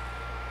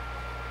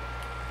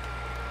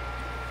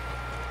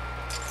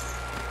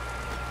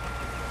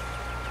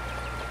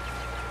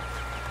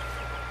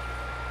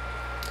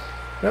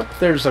 Nope,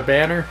 there's a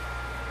banner.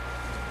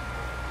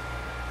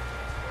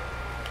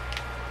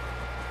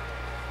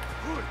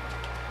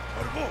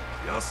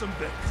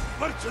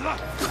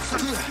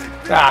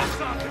 Ah.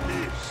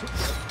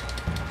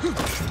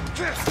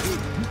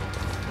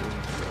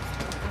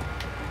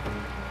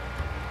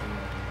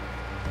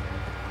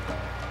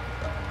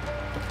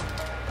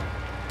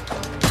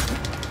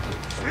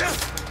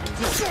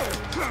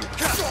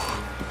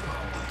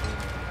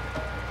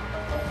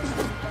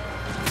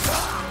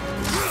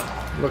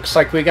 Looks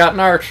like we got an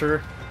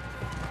archer.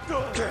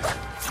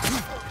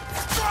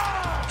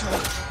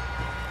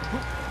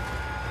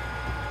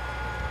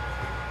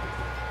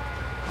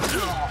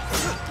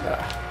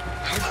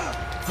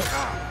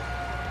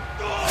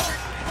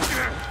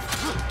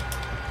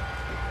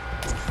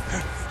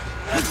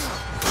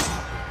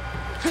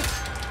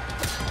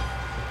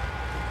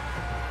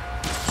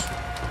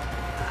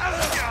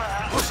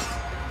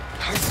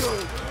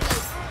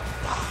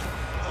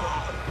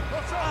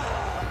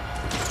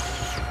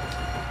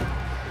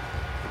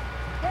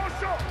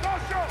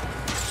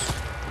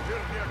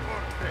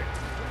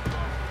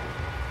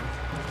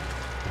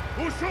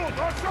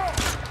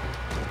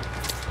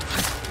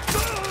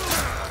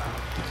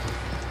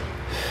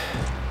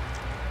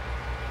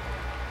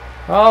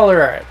 All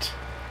right.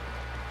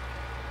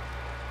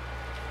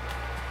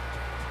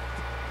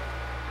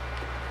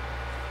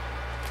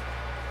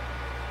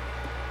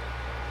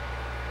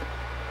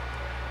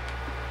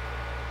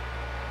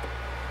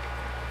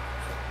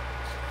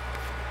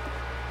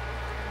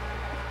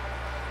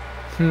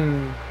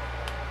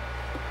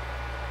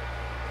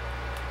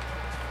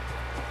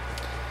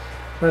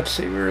 Let's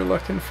see, we were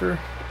looking for...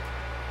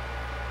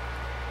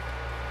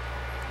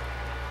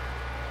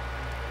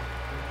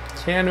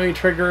 Can we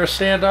trigger a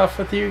standoff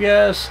with you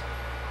guys?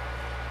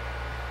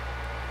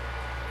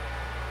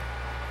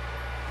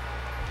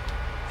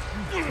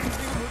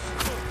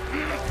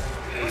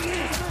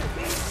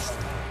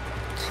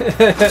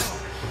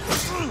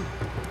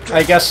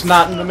 I guess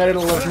not in the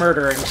middle of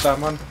murdering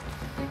someone.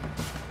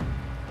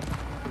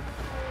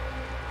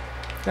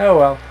 Oh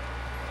well.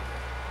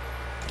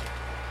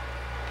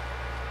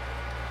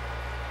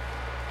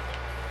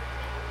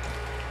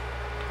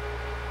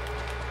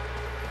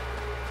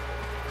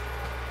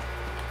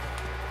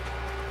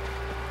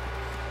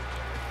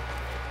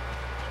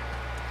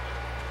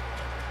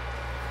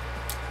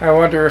 I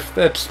wonder if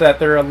it's that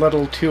they're a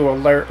little too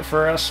alert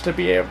for us to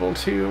be able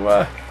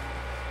to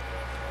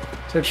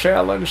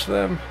challenge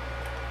them.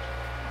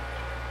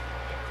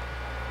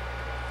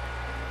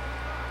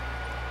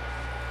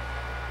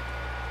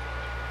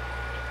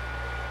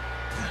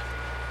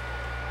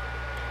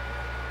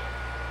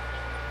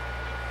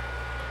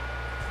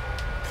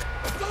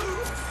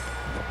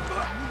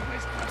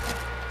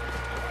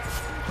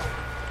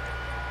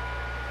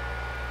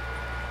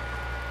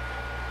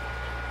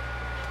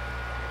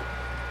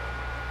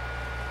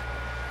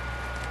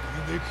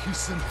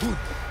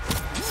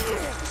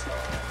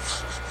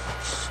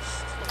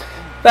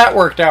 That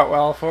worked out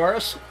well for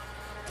us.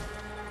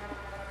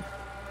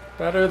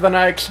 Better than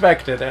I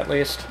expected, at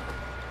least.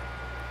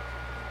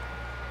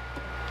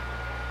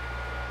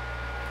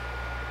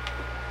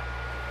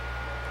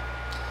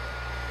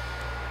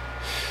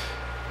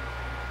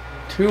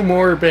 Two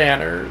more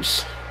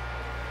banners.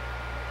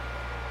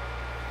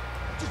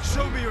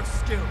 Show me your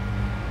skill.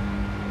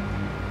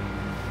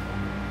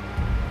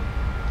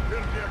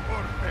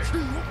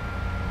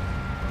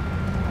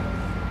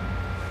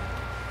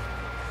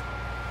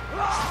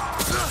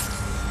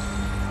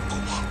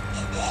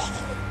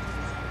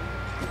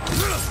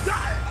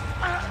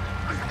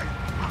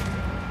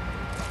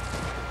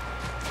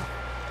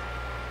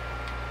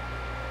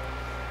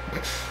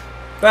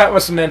 That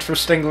was an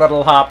interesting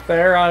little hop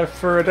there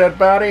for a dead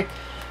body.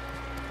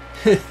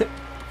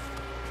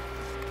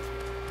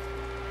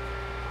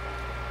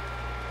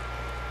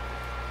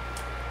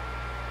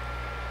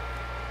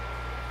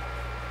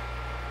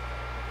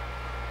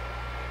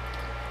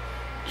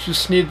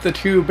 Just need the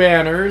two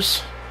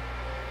banners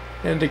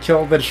and to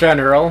kill the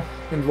general,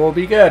 and we'll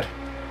be good.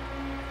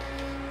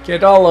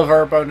 Get all of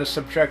our bonus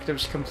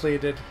objectives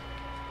completed.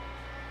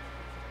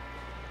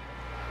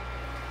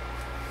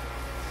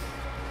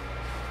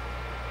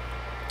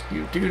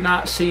 You do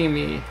not see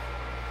me.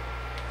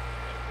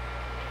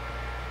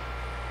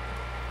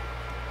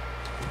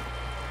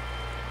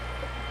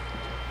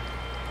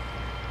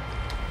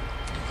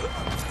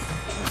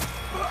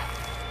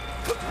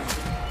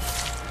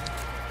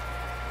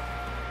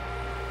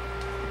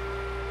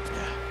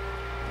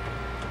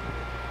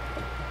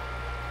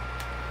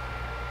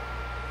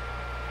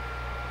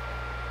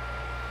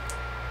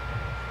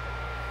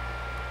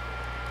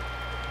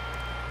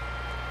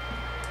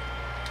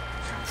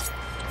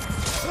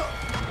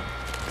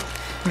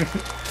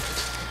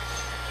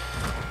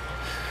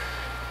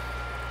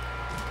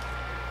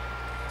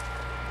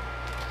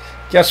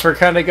 Guess we're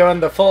kind of going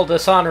the full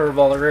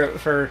dishonorable route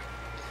for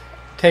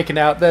taking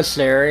out this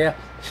area.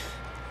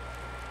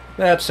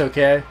 That's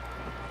okay.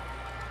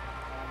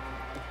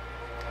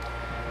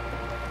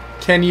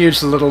 Can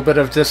use a little bit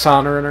of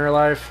dishonor in our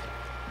life.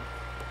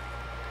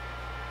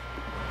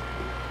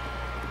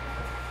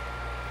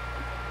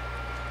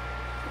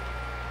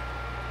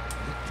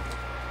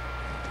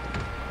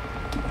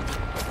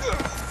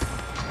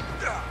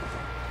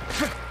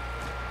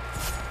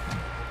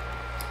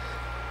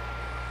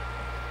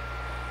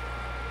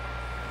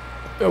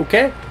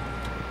 Okay.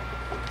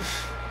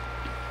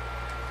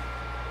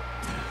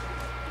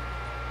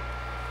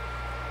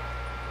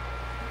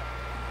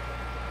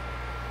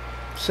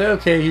 So,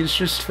 okay, he's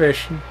just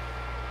fishing.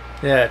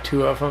 Yeah,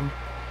 2 of them.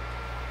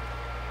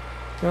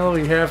 Well,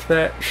 we have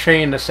that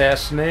Shane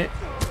assassinate.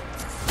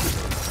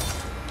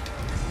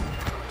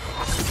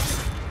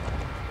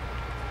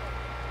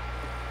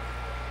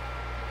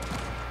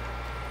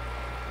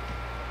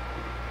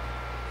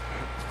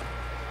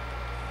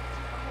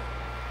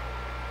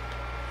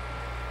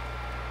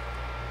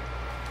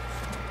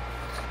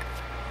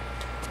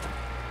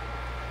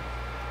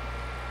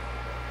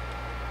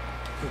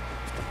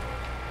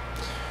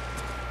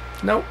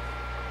 Nope.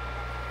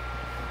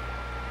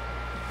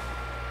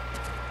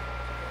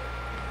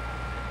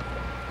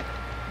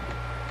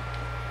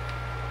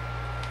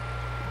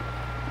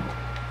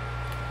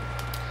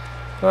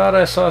 Thought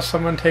I saw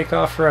someone take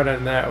off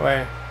running that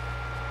way.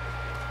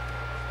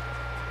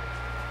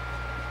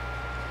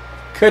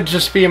 Could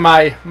just be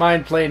my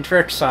mind playing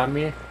tricks on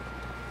me.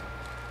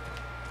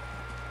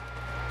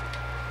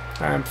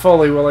 I'm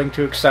fully willing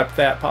to accept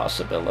that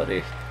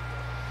possibility.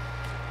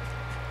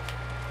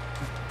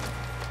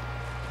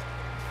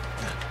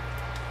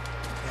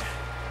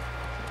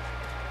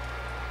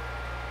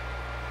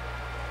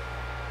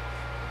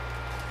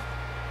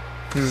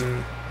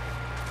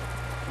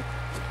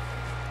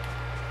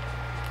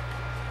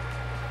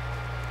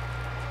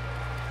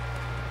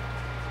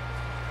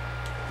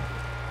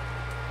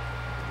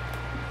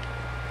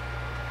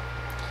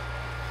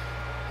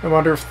 I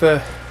wonder if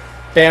the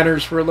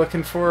banners we're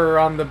looking for are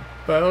on the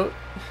boat.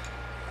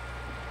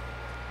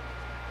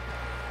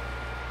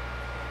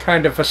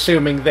 Kind of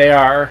assuming they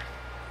are.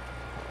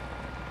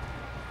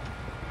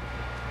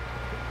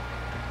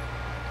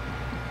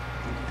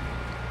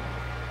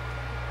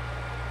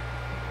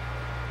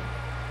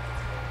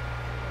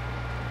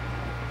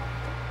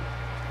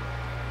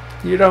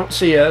 You don't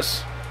see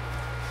us.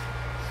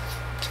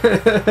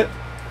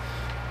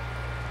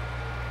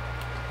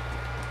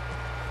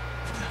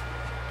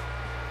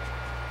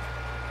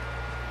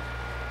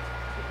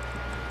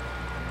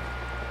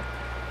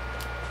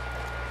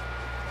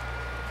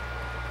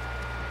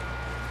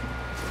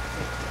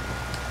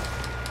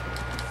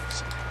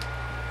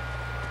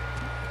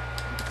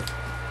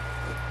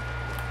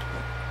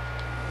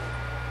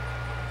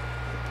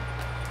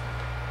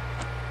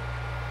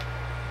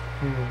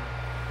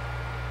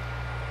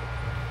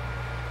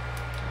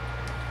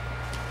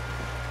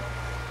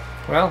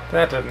 Well,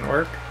 that didn't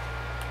work.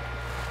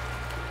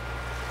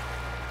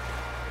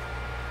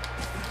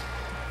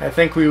 I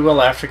think we will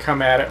have to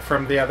come at it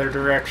from the other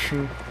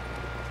direction.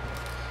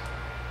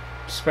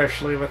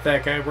 Especially with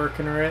that guy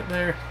working right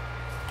there.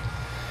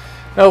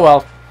 Oh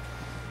well.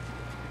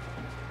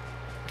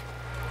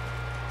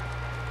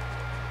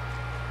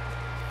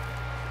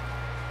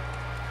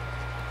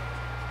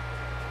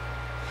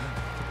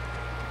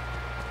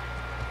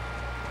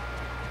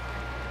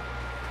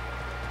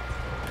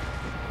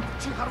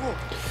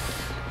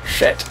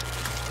 Shit.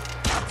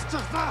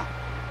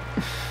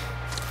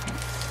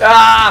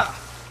 Ah!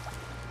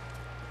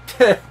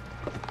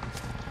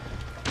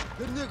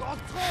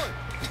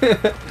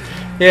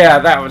 Yeah,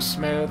 that was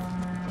smooth.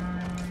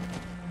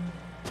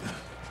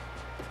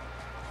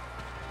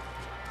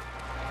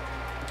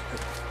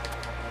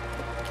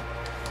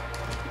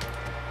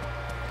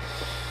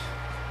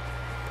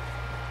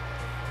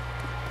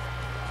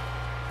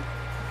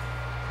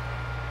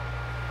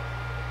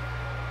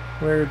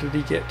 Where did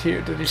he get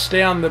to? Did he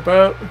stay on the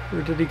boat,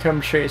 or did he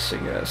come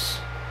chasing us?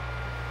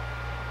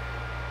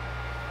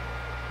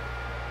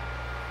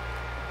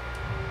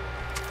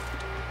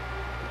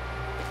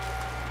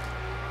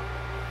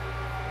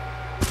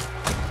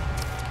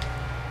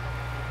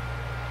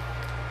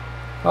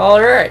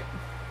 Alright.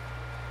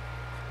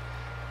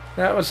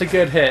 That was a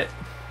good hit.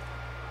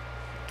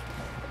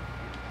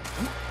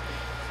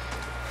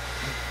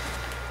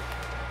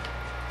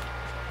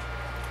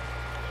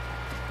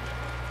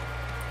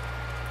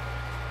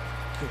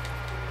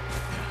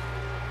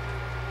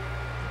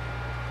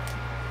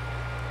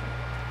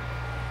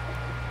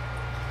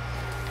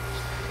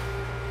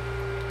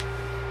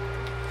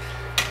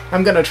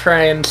 I'm gonna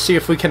try and see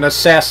if we can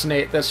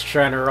assassinate this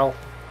general.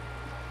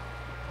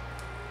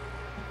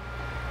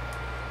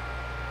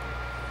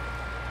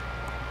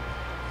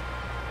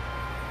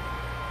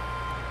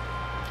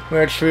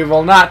 Which we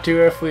will not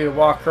do if we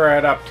walk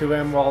right up to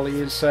him while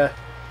he's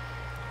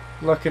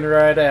looking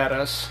right at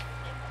us.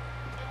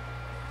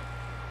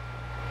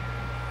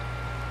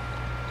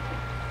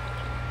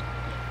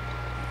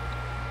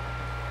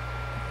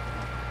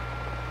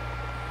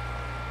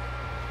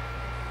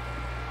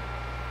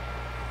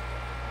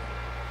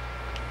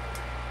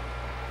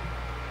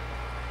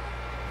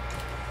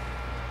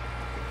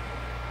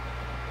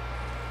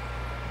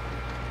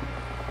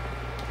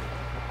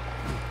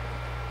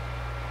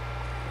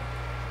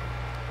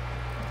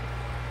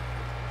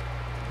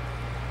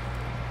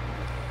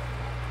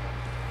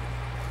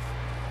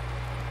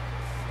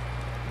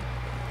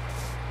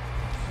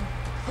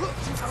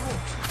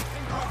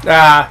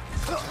 Ah.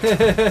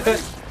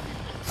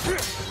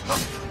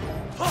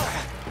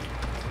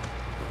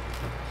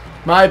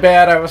 My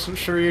bad, I wasn't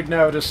sure you'd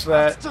notice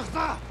that.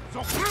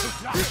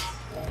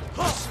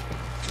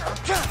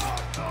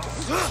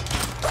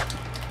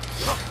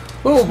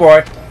 Oh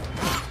boy.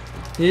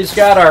 He's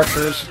got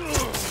archers.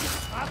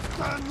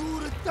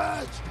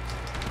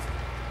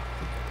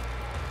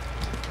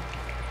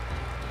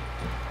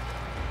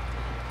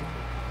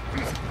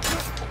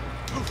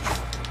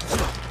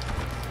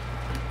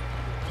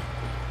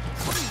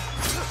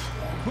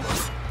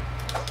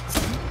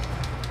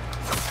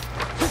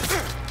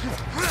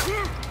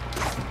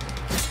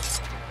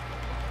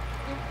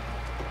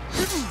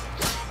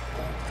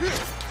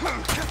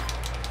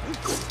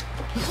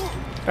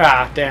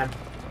 Ah, damn.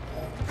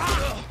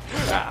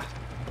 Ah.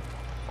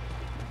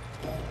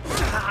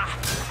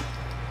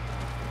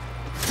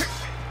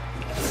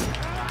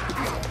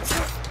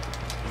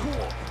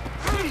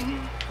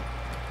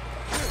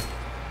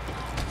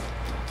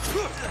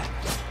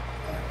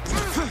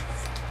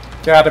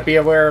 Gotta be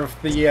aware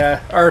of the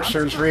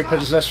archers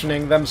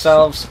repositioning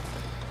themselves.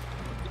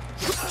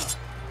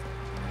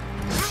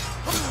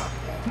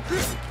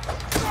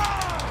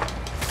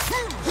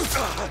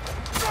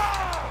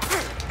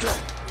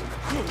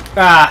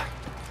 Ah!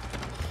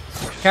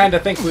 Kinda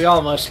think we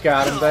almost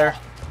got him there.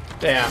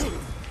 Damn.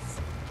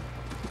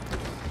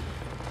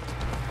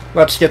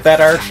 Let's get that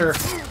archer.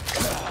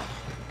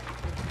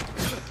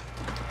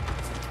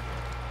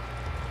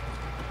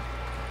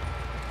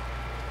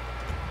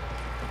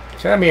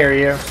 Come here,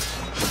 you.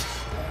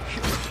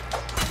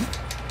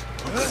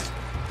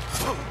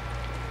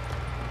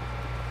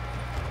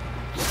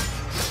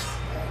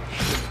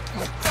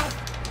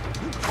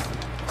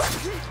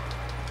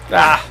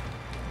 Ah!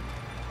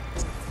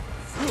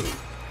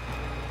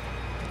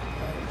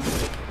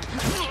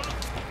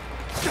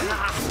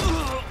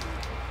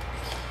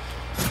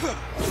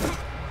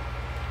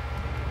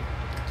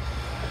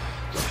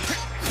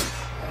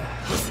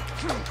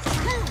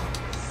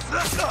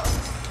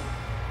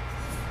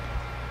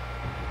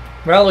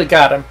 Well, we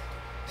got him.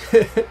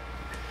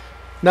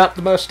 Not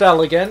the most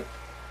elegant.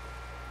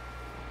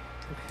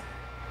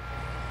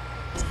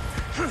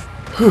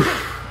 Whew.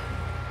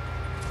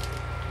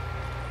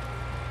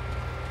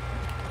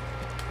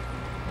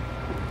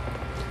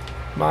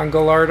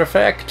 Mongol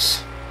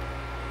artifacts.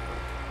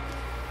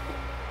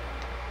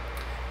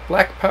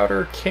 Black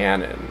powder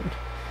cannon.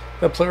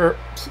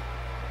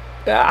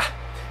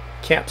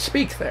 Can't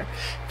speak there.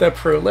 The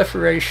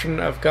proliferation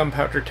of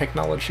gunpowder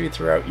technology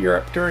throughout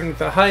Europe during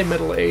the High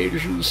Middle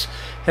Ages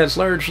has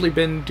largely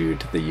been due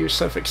to the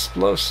use of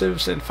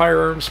explosives and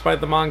firearms by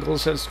the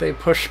Mongols as they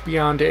pushed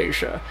beyond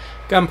Asia.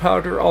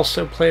 Gunpowder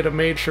also played a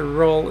major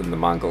role in the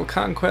Mongol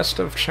conquest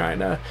of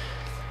China.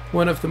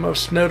 One of the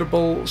most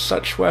notable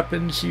such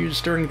weapons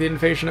used during the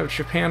invasion of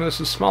Japan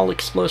is a small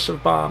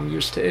explosive bomb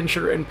used to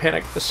injure and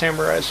panic the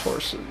samurai's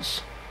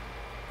horses.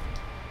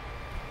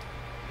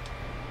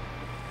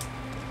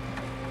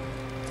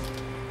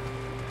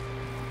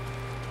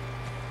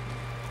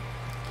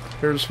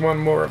 Here's one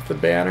more of the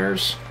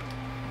banners.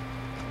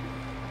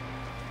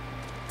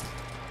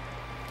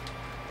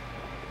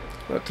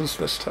 What does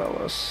this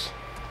tell us?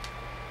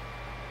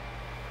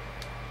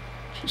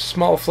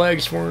 Small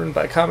flags worn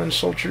by common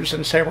soldiers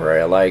and samurai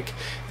alike.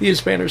 These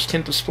banners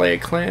can display a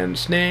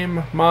clan's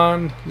name,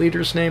 mon,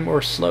 leader's name,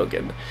 or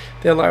slogan.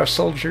 They allow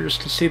soldiers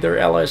to see their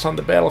allies on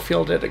the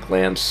battlefield at a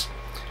glance.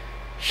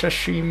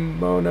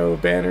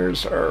 Shishimono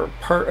banners are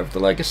part of the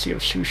legacy of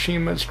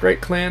Tsushima's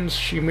great clans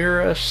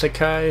Shimura,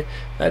 Sakai,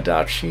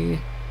 Adachi,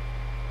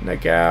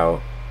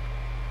 Nagao,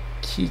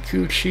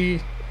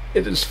 Kikuchi.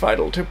 It is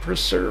vital to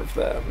preserve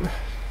them.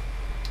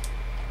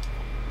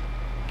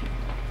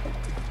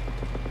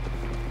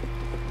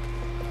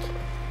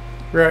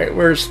 Right,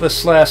 where's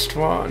this last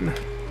one?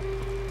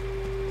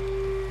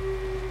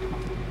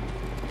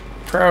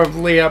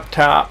 Probably up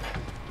top.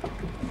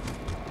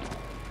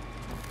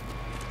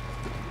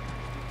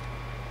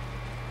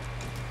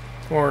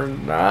 Or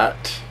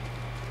not.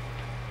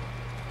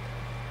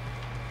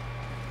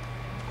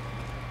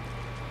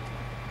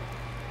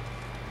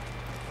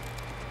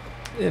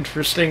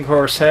 Interesting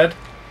horse head.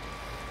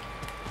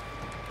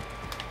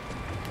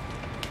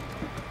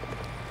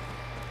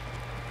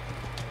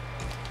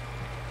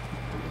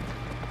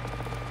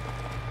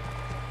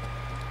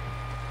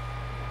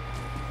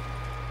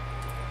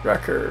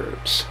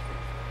 Records.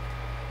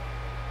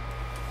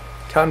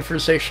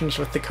 Conversations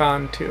with the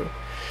Khan, too.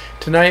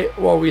 Tonight,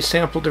 while we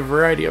sampled a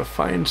variety of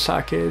fine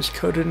sakes,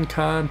 Koden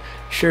Khan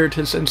shared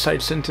his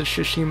insights into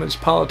Tsushima's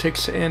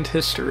politics and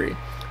history.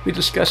 We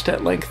discussed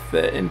at length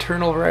the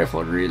internal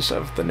rivalries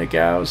of the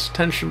Nagaos,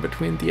 tension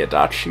between the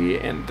Adachi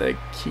and the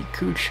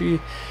Kikuchi,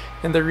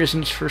 and the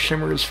reasons for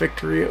Shimura's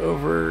victory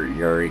over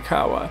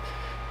Yarikawa,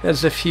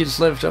 as if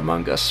he's lived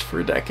among us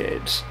for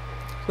decades.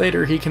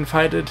 Later, he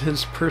confided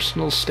his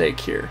personal stake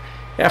here.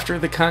 After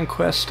the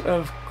conquest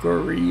of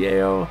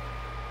Goryeo,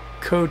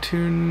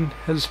 Khotun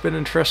has been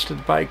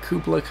entrusted by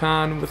Kublai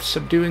Khan with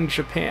subduing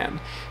Japan.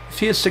 If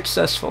he is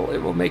successful, it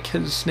will make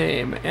his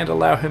name and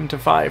allow him to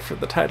vie for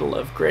the title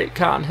of Great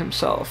Khan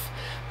himself.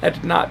 I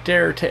did not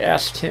dare to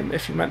ask him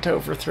if he meant to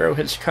overthrow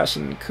his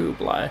cousin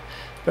Kublai,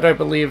 but I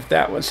believe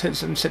that was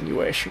his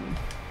insinuation.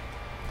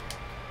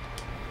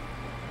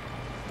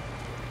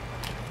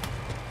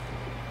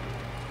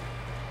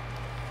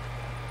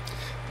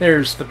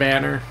 There's the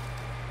banner.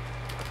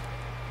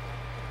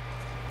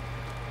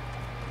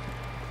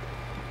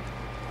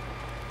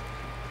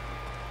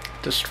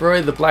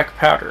 Destroy the black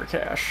powder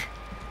cache.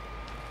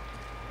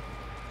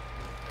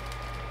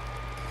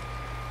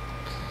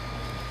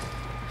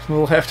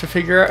 We'll have to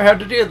figure out how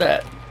to do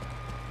that.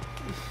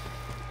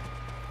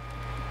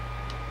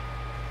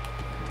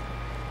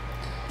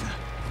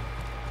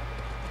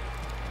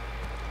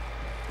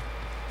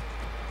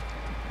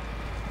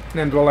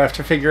 And we'll have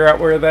to figure out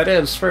where that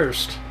is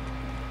first.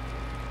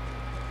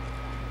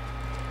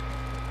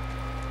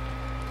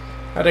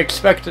 I'd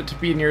expect it to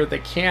be near the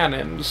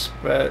cannons,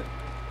 but...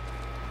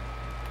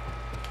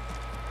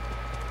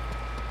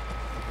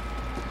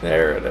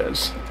 there it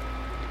is,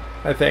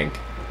 I think.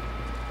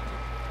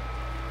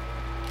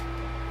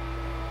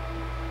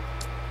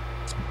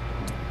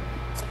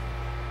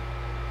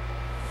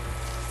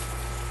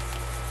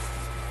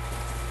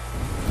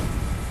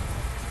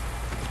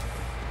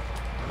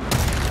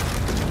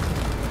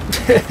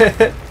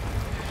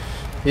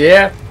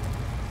 Yeah.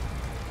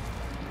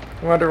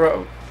 Wonder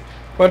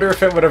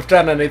if it would have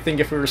done anything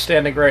if we were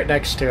standing right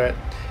next to it.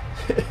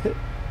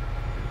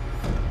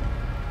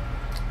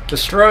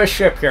 Destroy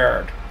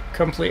shipyard.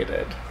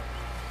 Completed.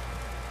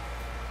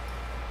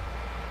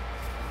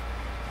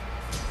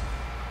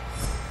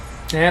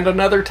 And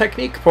another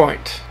technique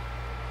point.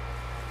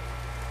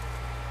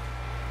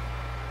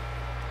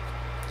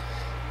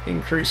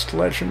 Increased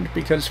legend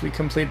because we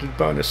completed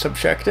bonus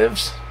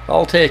objectives.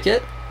 I'll take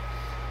it.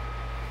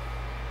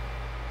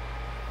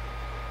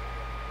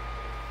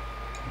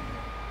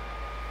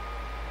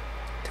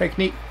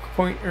 Technique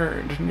point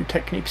earned. New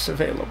techniques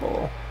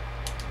available.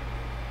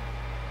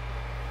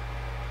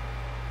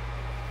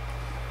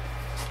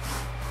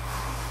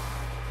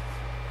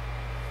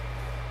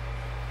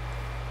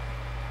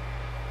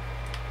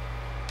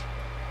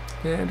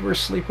 And we're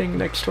sleeping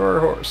next to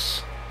our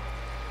horse.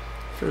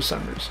 For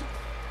some reason.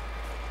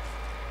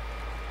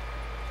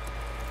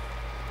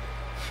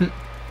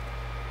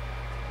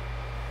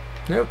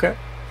 Okay.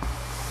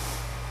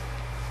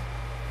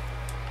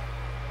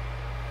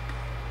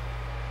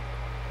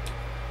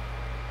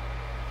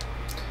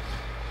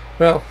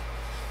 Well,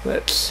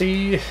 let's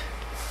see.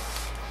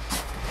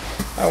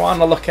 I want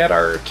to look at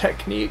our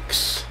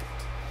techniques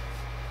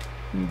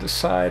and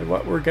decide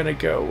what we're going to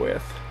go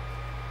with.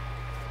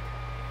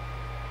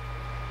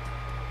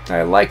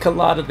 I like a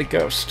lot of the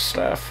ghost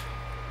stuff.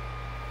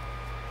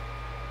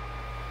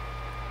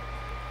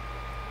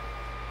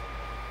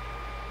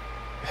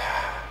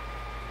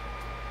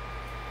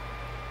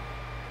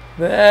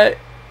 That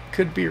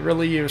could be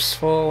really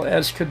useful,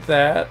 as could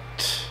that.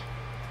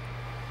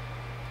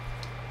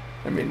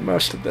 I mean,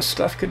 most of this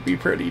stuff could be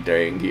pretty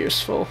dang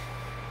useful.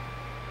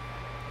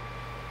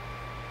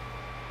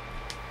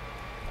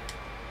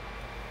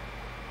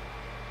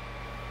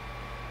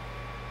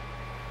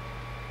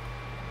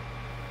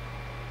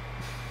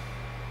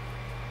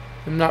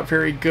 I'm not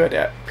very good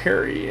at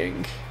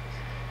parrying.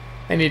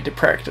 I need to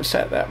practice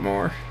at that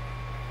more.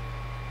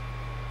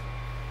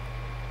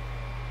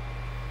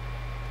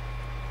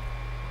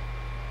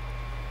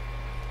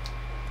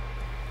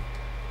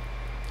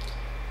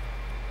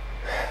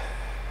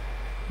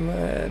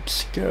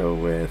 Let's go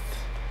with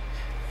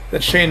the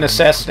chain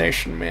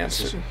assassination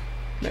master.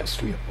 Do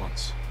it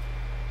once.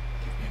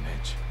 Give me an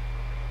edge.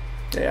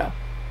 Yeah.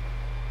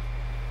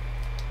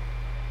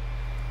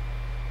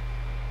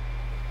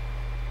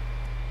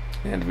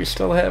 And we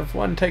still have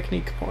one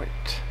technique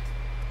point,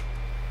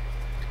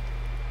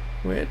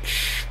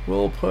 which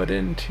we'll put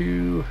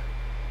into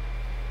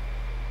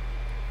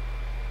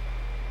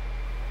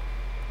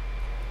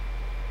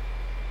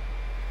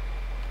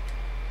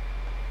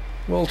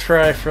we'll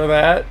try for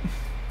that.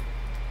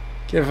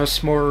 Give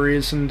us more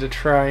reason to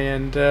try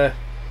and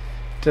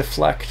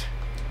deflect.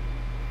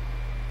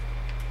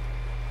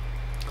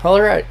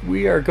 Alright,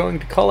 we are going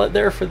to call it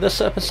there for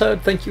this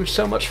episode. Thank you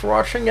so much for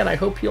watching, and I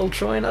hope you'll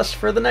join us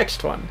for the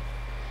next one.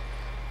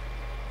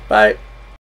 Bye.